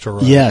roller coaster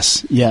ride.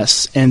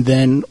 Yes. And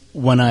then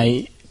when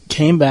I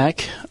came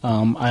back,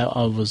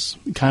 I was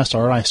kind of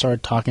started. I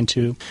started talking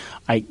to,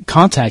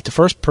 the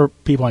first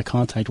people I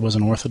contacted was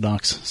an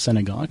Orthodox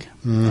synagogue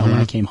when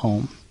I came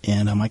home.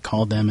 And I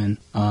called them, and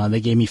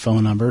they gave me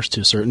phone numbers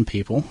to certain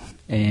people,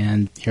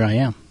 and here I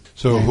am.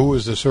 So who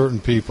was the certain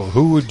people?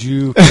 Who would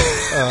you...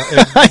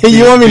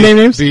 you want me to name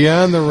names?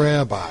 Beyond the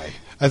rabbi.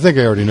 I think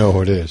I already know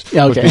who it is.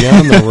 Yeah, okay. But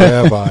beyond the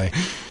rabbi,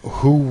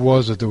 who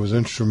was it that was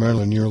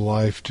instrumental in your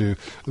life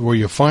where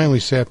you finally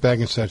sat back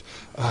and said,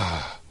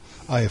 I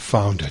have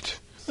found it?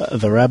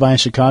 The rabbi in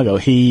Chicago,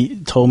 he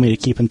told me to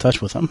keep in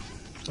touch with him.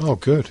 Oh,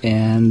 good.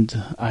 And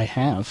I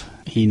have.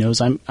 He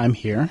knows I'm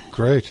here.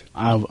 Great.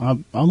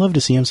 I'll love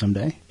to see him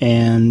someday.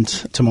 And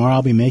tomorrow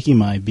I'll be making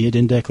my Beit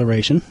Din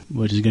declaration,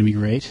 which is going to be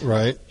great.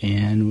 Right.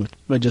 And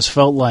it just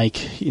felt like,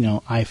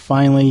 I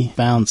finally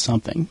found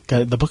something.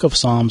 The book of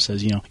Psalms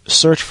says,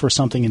 search for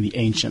something in the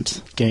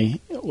ancient.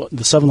 Okay, well,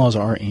 the 7 laws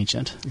are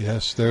ancient.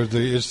 Yes,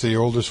 it's the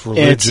oldest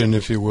religion,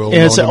 if you will.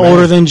 It's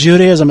older than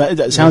Judaism.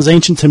 It sounds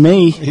ancient to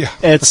me. Yeah.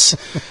 It's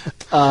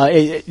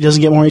it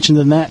doesn't get more ancient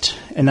than that.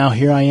 And now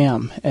here I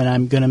am, and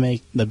I'm going to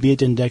make the Beit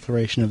Din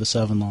declaration of the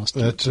 7 laws.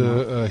 That's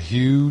a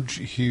huge,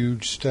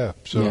 huge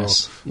step. So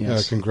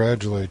yes.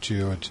 Congratulate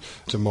you.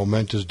 It's a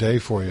momentous day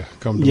for you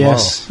come tomorrow.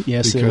 Yes,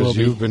 because it will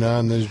be. You've been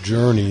on this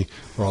journey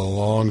for a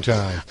long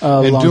time.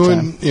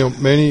 Doing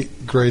many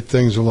great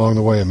things along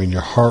the way. I mean,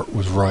 your heart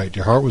was right.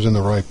 Your heart was in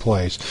the right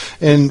place.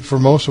 And for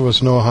most of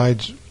us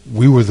Noahides,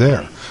 we were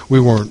there. We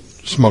weren't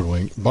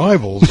smuggling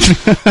Bibles.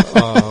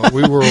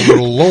 We were a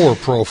little lower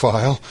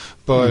profile,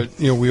 but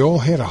we all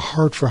had a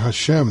heart for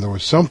Hashem. There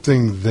was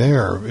something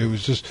there. It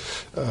was just,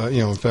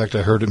 in fact,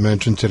 I heard it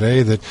mentioned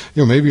today that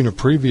maybe in a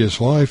previous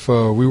life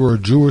we were a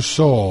Jewish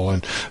soul,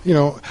 and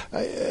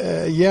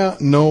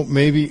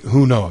maybe,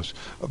 who knows?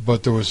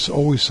 But there was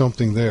always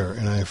something there,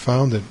 and I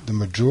found that the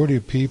majority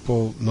of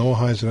people,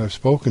 Noahides that I've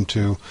spoken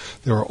to,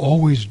 they were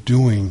always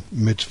doing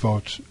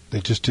mitzvot. They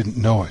just didn't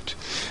know it.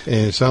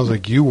 And it sounds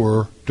like you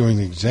were doing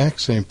the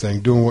exact same thing,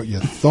 doing what you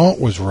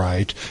thought was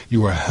right. You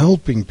were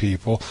helping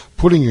people,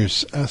 putting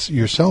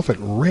yourself at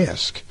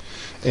risk.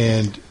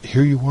 And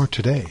here you are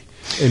today,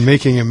 and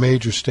making a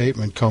major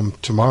statement come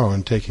tomorrow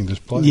and taking this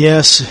place.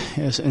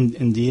 Yes,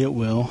 indeed it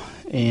will.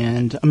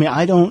 And,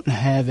 I don't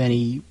have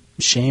any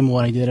shame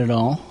what I did at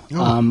all.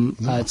 No.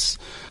 It's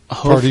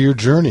part of your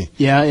journey.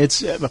 Yeah,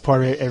 it's a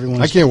part of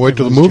everyone's. I can't wait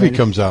till the movie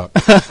comes out.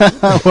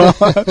 Well,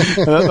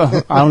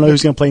 I don't know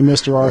who's going to play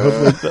Mr. R.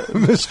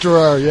 Hopefully, Mr.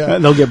 R. Yeah,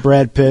 they'll get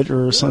Brad Pitt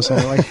or something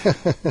like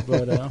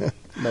that.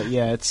 But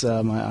yeah, it's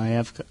I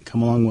have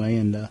come a long way,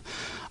 and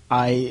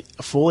I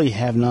fully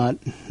have not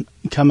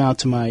come out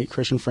to my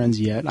Christian friends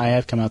yet. I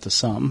have come out to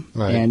some,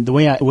 right. And the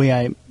way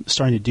I'm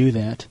starting to do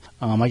that,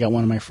 I got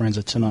one of my friends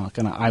at Tanakh,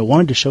 and I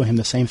wanted to show him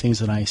the same things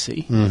that I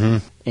see. Mm-hmm.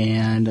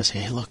 And I say,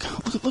 hey, look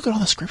at all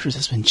the scriptures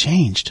that's been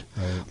changed.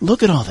 Right.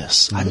 Look at all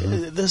this.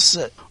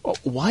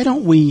 Mm-hmm. Why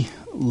don't we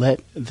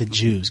let the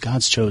Jews,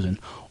 God's chosen,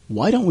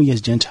 why don't we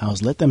as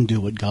Gentiles let them do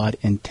what God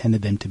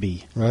intended them to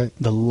be? Right.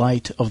 The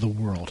light of the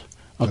world.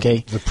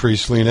 Okay. The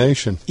priestly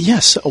nation.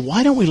 Yes.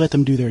 Why don't we let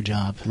them do their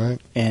job? Right.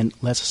 And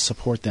let's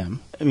support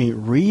them.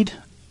 read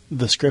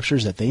the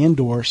scriptures that they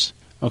endorse.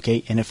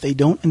 Okay, and if they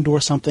don't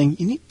endorse something,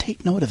 you need to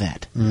take note of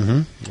that.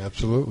 Mm-hmm.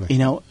 Absolutely.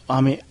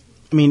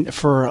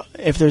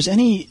 If there's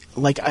any,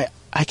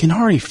 I can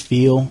already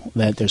feel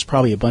that there's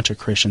probably a bunch of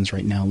Christians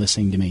right now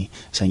listening to me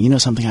saying,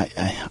 something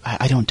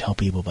I don't tell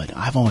people, but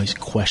I've always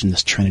questioned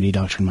this Trinity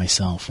doctrine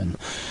myself, and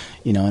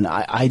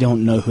I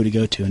don't know who to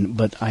go to,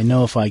 but I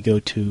know if I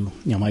go to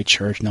my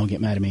church and they'll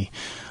get mad at me.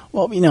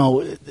 Well,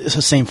 it's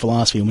the same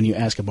philosophy when you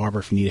ask a barber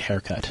if you need a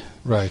haircut.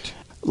 Right.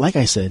 Like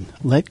I said,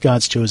 let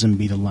God's chosen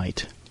be the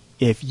light.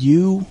 If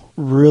you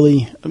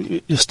really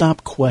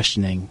stop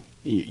questioning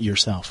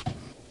yourself,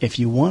 if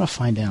you want to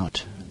find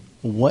out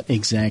what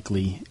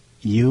exactly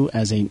you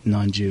as a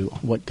non-Jew,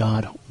 what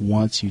God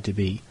wants you to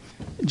be,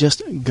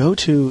 just go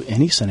to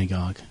any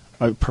synagogue,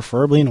 or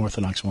preferably an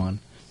Orthodox one.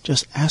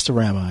 Just ask the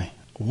rabbi,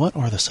 what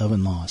are the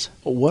 7 laws?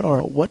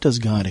 What does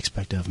God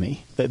expect of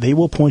me? They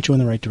will point you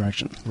in the right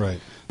direction. Right.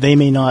 They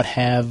may not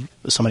have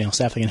somebody on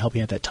staff that can help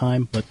you at that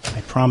time, but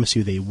I promise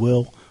you they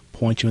will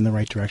point you in the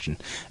right direction.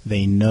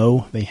 They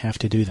know they have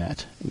to do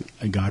that.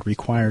 God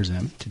requires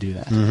them to do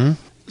that. Mm-hmm.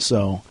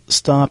 So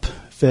stop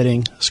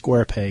fitting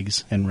square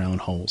pegs in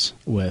round holes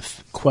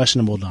with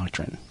questionable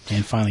doctrine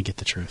and finally get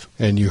the truth.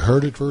 And you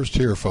heard it first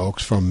here,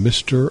 folks, from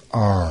Mr.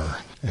 R.,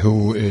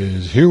 who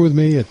is here with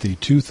me at the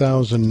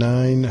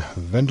 2009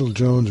 Vendel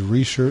Jones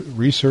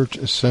Research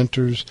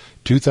Center's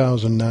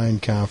 2009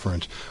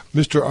 conference.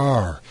 Mr.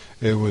 R.,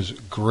 it was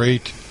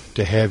great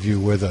to have you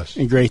with us.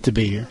 And great to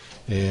be here.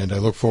 And I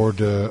look forward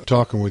to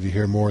talking with you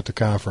here more at the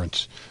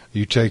conference.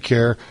 You take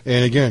care.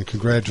 And again,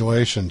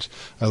 congratulations.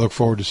 I look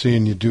forward to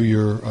seeing you do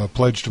your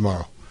pledge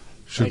tomorrow.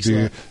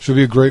 Should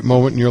be a great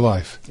moment in your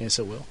life. Yes,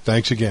 it will.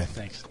 Thanks again.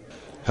 Thanks.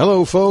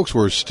 Hello, folks.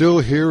 We're still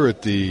here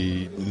at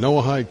the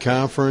Noahide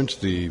Conference,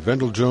 the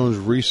Vendel Jones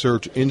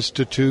Research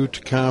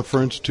Institute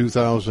Conference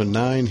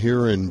 2009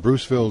 here in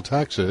Bruceville,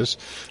 Texas.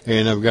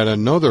 And I've got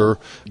another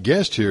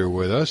guest here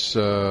with us,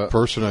 a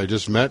person I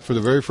just met for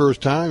the very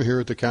first time here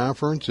at the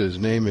conference. His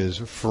name is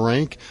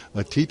Frank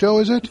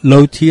Lotito, is it?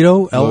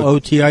 Lotito,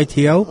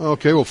 L-O-T-I-T-O.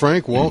 Okay, well,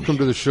 Frank, welcome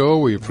to the show.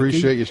 We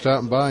appreciate you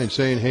stopping by and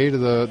saying hey to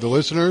the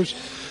listeners.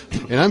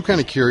 And I'm kind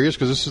of curious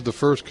because this is the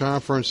first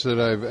conference that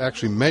I've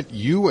actually met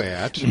you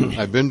at.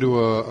 I've been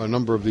to a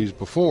number of these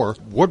before.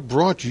 What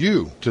brought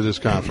you to this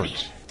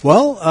conference?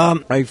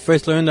 Well, I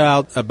first learned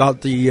out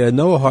about the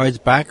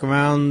Noahides back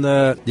around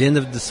the end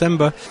of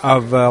December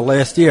of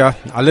last year.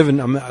 I live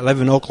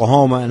in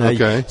Oklahoma, and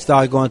I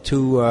started going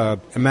to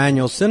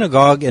Emmanuel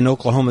Synagogue in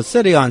Oklahoma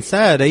City on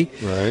Saturday.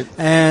 Right.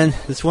 And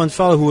this one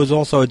fellow who was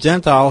also a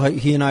Gentile,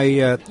 he and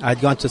I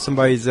had gone to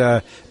somebody's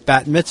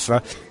bat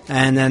mitzvah,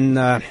 and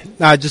then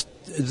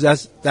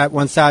that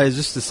one Saturday I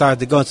just decided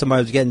to go, and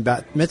somebody was getting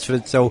bat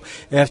mitzvah. So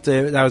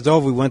after that was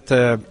over, we went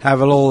to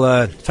have a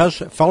little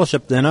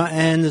fellowship dinner,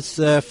 and this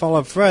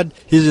fellow Fred,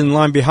 he's in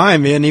line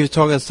behind me, and he was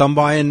talking to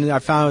somebody, and I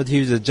found out he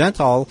was a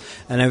Gentile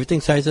and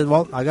everything. So I said,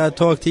 well, I got to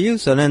talk to you.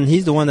 So then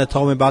he's the one that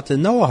told me about the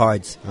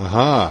Noahides.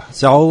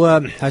 So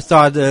I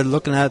started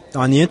looking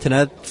on the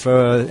internet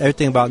for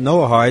everything about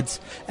Noahides,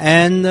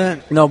 and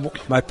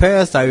my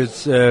past, I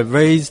was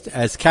raised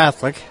as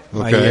Catholic.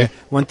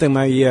 One thing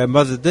my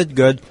mother did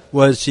good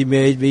was she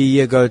made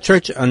me go to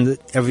church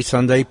every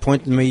Sunday,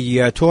 pointing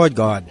me toward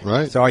God.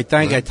 Right. So I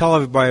tell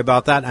everybody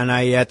about that, and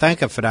I thank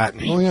her for that.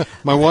 Oh, yeah.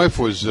 My wife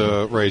was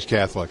raised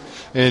Catholic.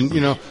 And,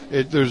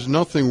 there's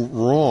nothing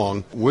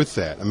wrong with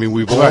that. I mean,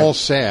 we've all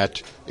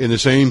sat in the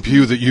same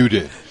pew that you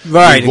did.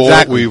 Right,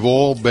 We've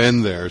all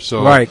been there.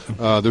 So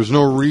there's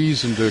no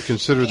reason to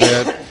consider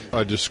that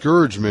a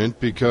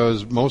discouragement,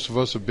 because most of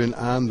us have been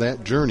on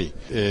that journey.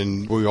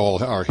 And we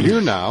all are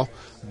here now.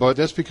 But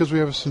that's because we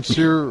have a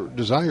sincere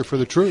desire for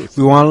the truth.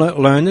 We want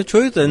to learn the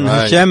truth, and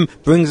Hashem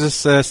brings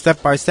us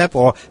step by step,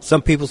 or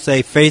some people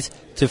say faith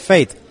to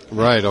faith.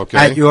 Right, okay.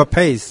 At your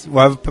pace.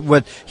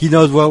 What He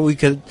knows what we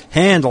can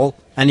handle,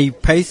 and He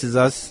paces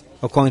us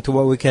according to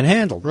what we can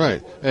handle.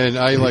 Right. And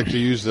I like to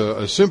use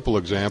a simple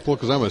example,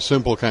 because I'm a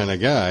simple kind of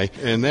guy,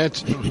 and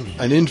that's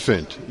an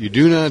infant. You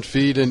do not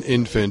feed an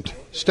infant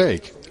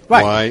steak.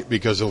 Right. Why?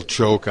 Because he'll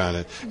choke on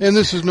it. And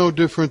this is no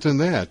different than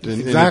that.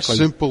 In its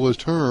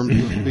simplest terms,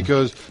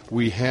 because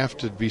we have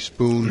to be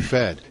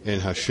spoon-fed.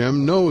 And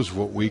Hashem knows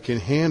what we can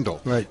handle.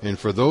 Right. And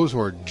for those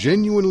who are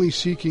genuinely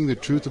seeking the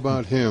truth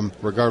about Him,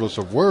 regardless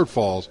of where it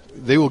falls,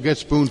 they will get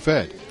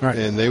spoon-fed. Right.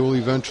 And they will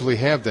eventually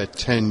have that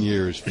 10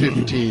 years,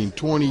 15,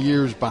 20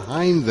 years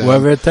behind them.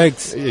 Whatever it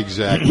takes.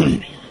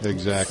 Exactly.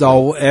 Exactly.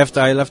 So after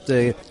I left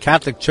the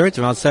Catholic Church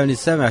around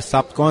 77, I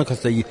stopped going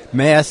because the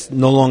Mass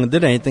no longer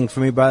did anything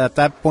for me. But at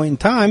that point in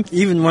time,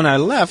 even when I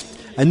left,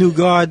 I knew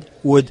God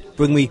would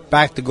bring me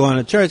back to going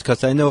to church,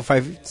 because I know if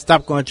I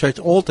stopped going to church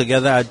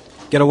altogether, I'd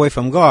get away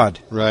from God.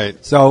 Right.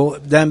 So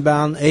then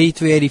around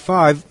 83,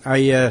 85,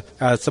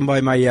 somebody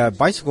in my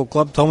bicycle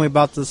club told me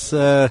about this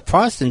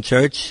Protestant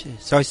church.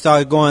 So I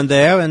started going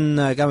there, and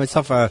got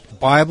myself a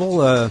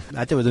Bible. I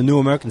think it was a New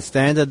American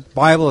Standard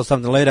Bible or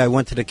something. Later I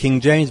went to the King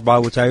James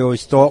Bible, which I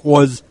always thought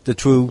was the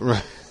true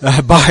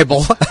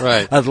Bible.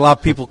 Right. As a lot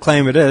of people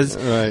claim it is.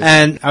 Right.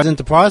 And I was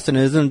into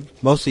Protestantism,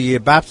 mostly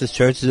Baptist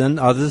churches and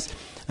others,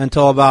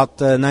 until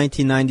about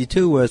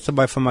 1992, where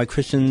somebody from my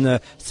Christian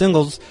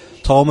singles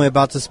told me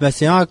about this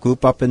Messianic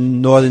group up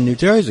in northern New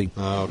Jersey.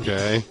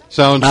 Okay.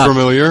 Sounds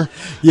familiar.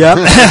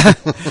 Yeah.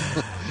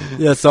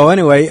 Yeah, so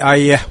anyway,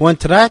 I went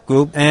to that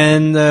group,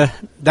 and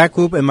that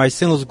group and my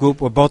singles group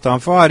were both on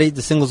Friday.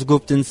 The singles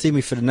group didn't see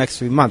me for the next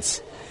 3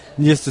 months.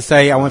 Needless to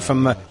say, I went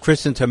from a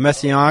Christian to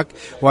Messianic,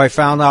 where I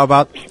found out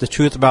about the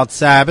truth about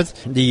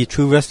Sabbath, the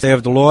true rest day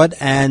of the Lord,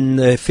 and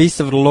the feast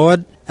of the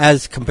Lord,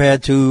 as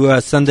compared to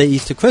Sunday,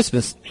 Easter,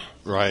 Christmas.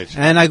 Right.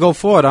 And I go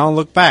forward. I don't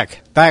look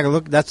back.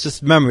 That's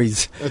just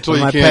memories. That's all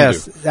you my can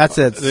past. do. That's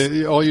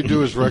it. All you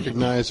do is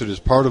recognize it as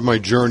part of my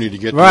journey to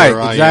get to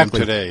where I am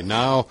today.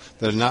 Now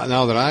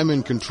that I'm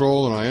in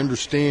control and I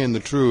understand the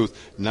truth,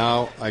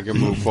 now I can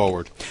move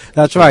forward.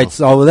 That's right.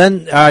 So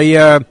then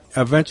I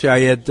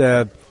eventually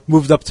had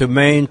moved up to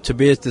Maine to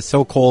be at the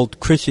so-called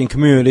Christian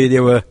community.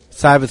 They were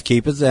Sabbath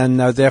keepers, and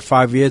I was there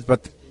 5 years,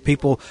 but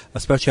people,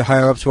 especially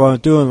higher-ups,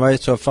 weren't doing right,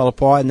 so it fell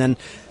apart. And then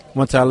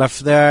once I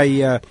left there,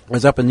 I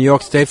was up in New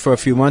York State for a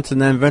few months,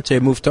 and then eventually I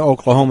moved to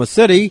Oklahoma,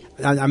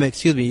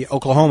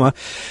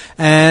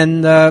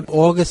 and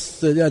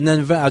August, and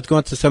then I was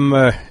going to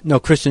some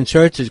Christian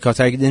churches, because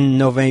I didn't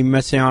know of any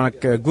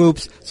Messianic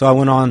groups, so I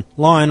went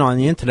online on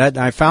the internet,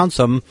 and I found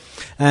some,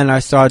 and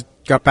I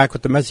got back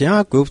with the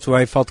Messianic groups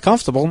where I felt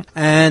comfortable.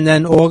 And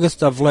then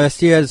August of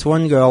last year, this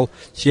one girl,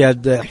 she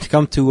had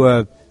come to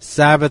a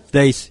Sabbath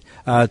day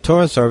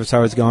Torah service I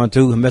was going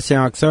to, a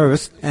Messianic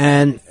service.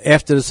 And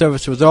after the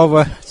service was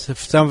over,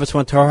 some of us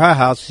went to her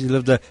house. She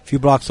lived a few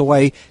blocks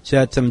away. She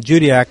had some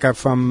Judaica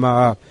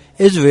from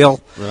Israel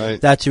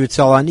that she would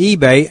sell on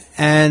eBay.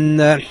 And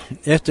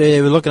after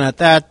they were looking at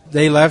that,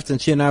 they left,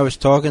 and she and I was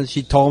talking.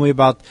 She told me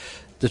about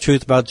the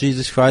truth about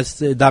Jesus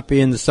Christ, not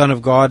being the Son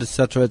of God,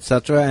 etc.,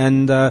 etc.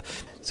 And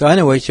so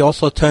anyway, she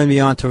also turned me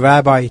on to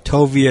Rabbi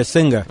Tovia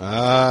Singer.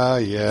 Ah,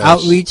 yes.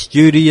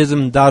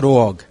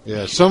 OutreachJudaism.org.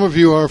 Yeah, some of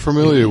you are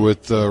familiar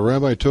with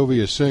Rabbi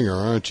Tovia Singer,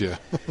 aren't you?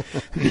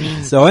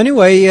 So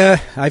anyway,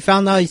 I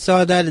found out he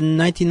saw that in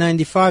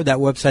 1995, that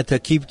website to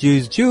keep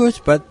Jews Jewish,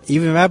 but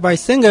even Rabbi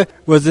Singer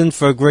was in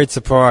for a great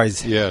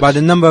surprise by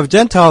the number of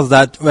Gentiles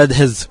that read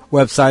his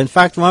website. In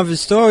fact, one of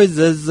his stories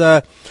is,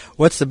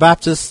 what's the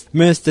Baptist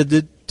minister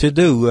did to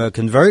do,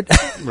 convert.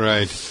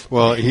 Right.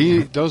 Well,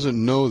 he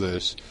doesn't know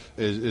this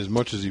as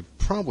much as he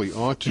probably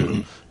ought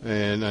to,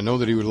 and I know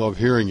that he would love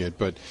hearing it,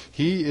 but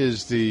he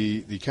is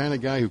the kind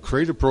of guy who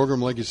created a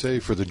program, like you say,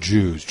 for the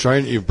Jews,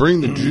 trying to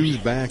bring the Jews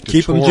back to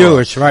keep Torah. them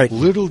Jewish, right.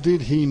 Little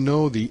did he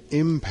know the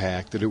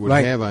impact that it would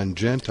have on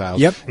Gentiles.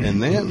 Yep.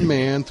 And that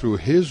man, through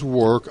his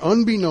work,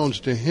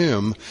 unbeknownst to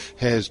him,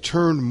 has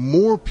turned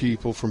more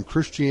people from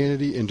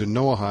Christianity into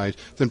Noahide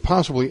than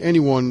possibly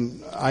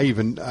anyone I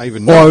even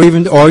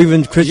know. Or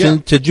even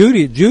Christian to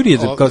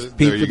Judaism, because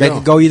people they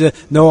could go either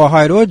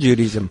Noahide or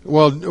Judaism.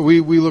 Well,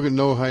 we look at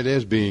Noahide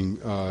as being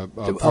a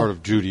part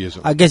of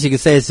Judaism. I guess you could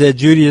say it's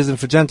Judaism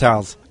for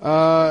Gentiles.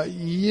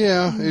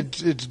 Yeah,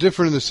 it's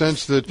different in the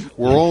sense that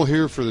we're all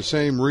here for the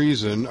same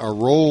reason. Our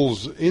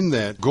roles in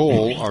that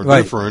goal are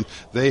different.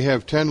 They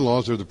have 10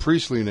 laws. They're the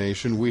priestly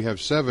nation. We have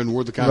 7.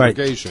 We're the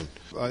congregation.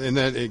 And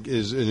that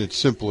is in its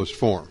simplest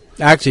form.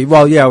 Actually,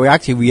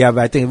 we have,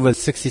 I think it was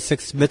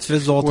 66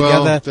 mitzvahs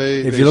altogether.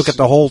 Well, if you look at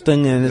the whole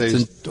thing and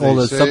it's all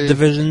the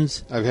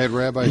subdivisions. I've had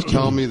rabbis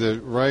tell me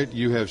that,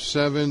 you have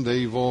 7, they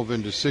evolve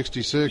into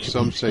 66,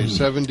 some say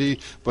 70,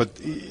 but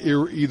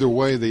either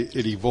way,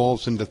 it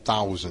evolves into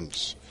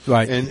thousands.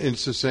 Right. And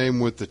it's the same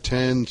with the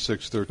 10,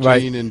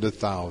 613 into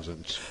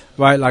thousands.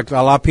 Right, like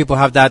a lot of people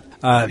have that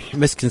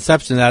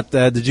misconception that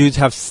the Jews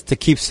have to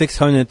keep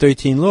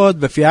 613 laws,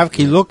 but if you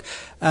actually look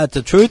at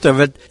the truth of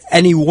it,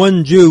 any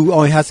one Jew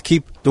only has to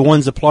keep the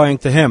ones applying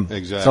to him.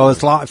 Exactly. So it's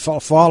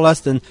far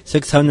less than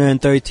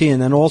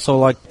 613. And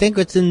also, I think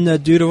it's in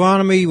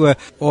Deuteronomy, or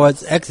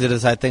it's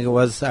Exodus, I think it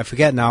was, I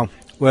forget now,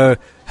 where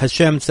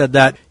Hashem said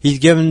that He's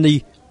given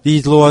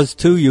these laws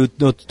to you,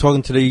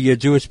 talking to the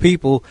Jewish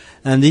people,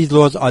 and these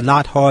laws are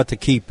not hard to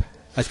keep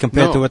as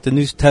compared to what the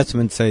New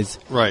Testament says.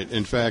 Right.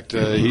 In fact,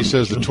 he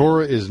says the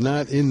Torah is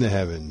not in the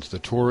heavens. The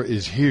Torah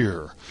is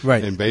here.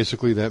 Right. And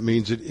basically that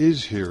means it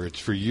is here. It's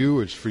for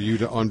you. It's for you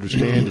to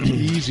understand. It's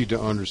easy to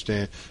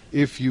understand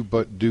if you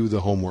but do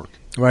the homework.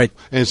 Right.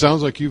 And it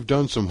sounds like you've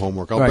done some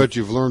homework. I'll bet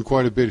you've learned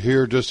quite a bit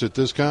here just at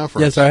this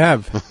conference. Yes, I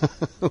have.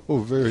 Oh,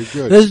 very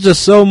good. There's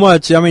just so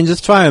much. I mean,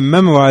 just try and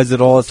memorize it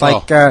all. It's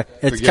like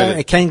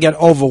it can get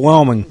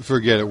overwhelming.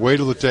 Forget it. Wait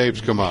till the tapes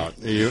come out.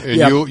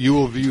 You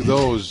will view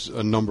those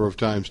a number of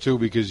times, too,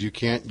 because you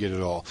can't get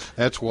it all.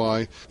 That's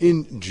why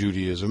in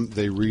Judaism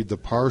they read the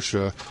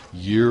Parsha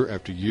year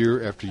after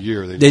year after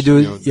year. They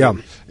do,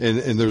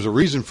 And there's a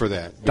reason for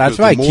that. That's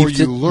right. The more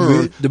you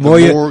learn, the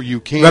more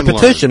you can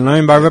repetition,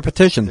 learn by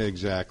repetition.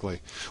 Exactly.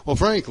 Well,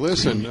 Frank,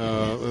 listen,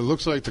 it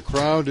looks like the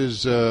crowd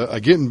is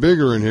getting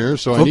bigger in here,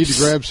 so I need to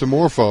grab some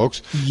more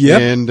folks.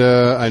 Yep. And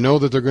I know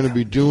that they're going to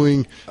be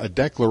doing a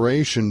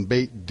declaration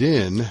Beit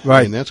Din,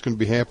 and that's going to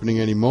be happening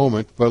any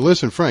moment. But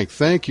listen, Frank,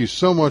 thank you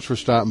so much for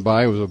stopping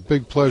by. It was a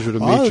big pleasure to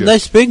meet you.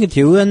 Nice speaking to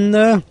you, and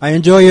I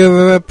enjoy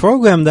your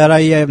program that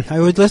I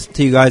always listen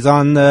to you guys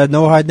on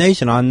Noahide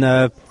Nation on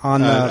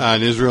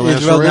Israel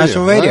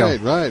National Radio.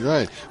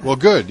 Right. Well,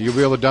 good. You'll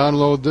be able to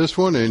download this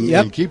one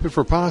and keep it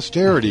for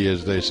posterity,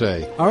 as they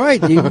say. All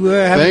right. You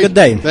have a good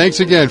day. Thanks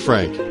again,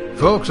 Frank.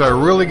 Folks, I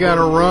really got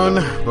to run,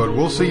 but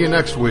we'll see you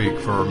next week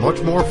for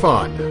much more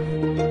fun.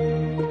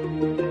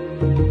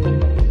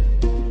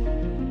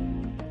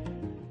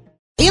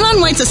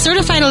 Elon White's a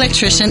certified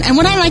electrician, and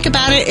what I like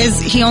about it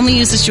is he only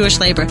uses Jewish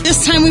labor.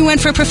 This time we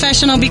went for a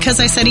professional because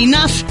I said,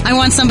 enough. I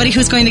want somebody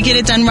who's going to get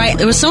it done right.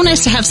 It was so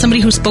nice to have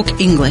somebody who spoke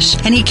English.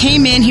 And he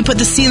came in, he put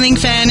the ceiling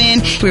fan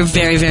in. We were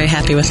very, very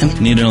happy with him.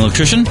 Need an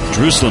electrician?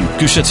 Jerusalem,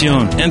 Gush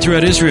Etzion, and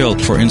throughout Israel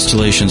for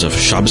installations of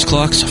Shabbos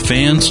clocks,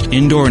 fans,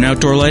 indoor and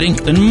outdoor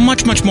lighting, and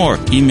much, much more.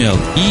 Email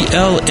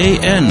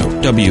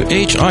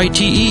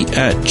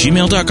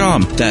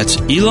elanwhite@gmail.com. That's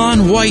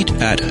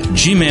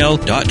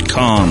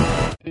elanwhite@gmail.com.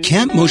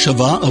 Camp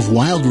Moshava of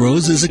Wild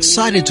Rose is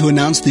excited to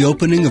announce the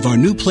opening of our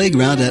new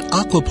playground at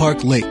Aqua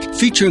Park Lake,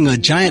 featuring a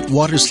giant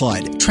water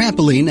slide,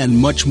 trampoline, and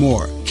much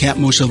more. Camp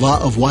Moshava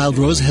of Wild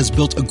Rose has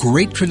built a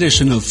great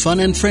tradition of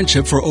fun and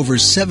friendship for over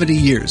 70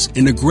 years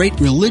in a great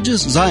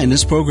religious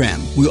Zionist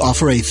program. We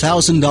offer a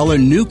 $1,000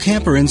 new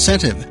camper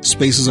incentive.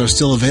 Spaces are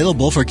still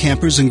available for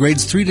campers in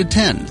grades 3 to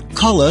 10.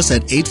 Call us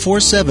at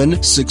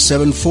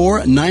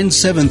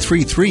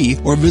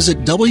 847-674-9733 or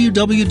visit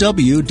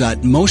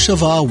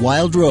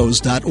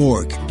www.moshavawildrose.org.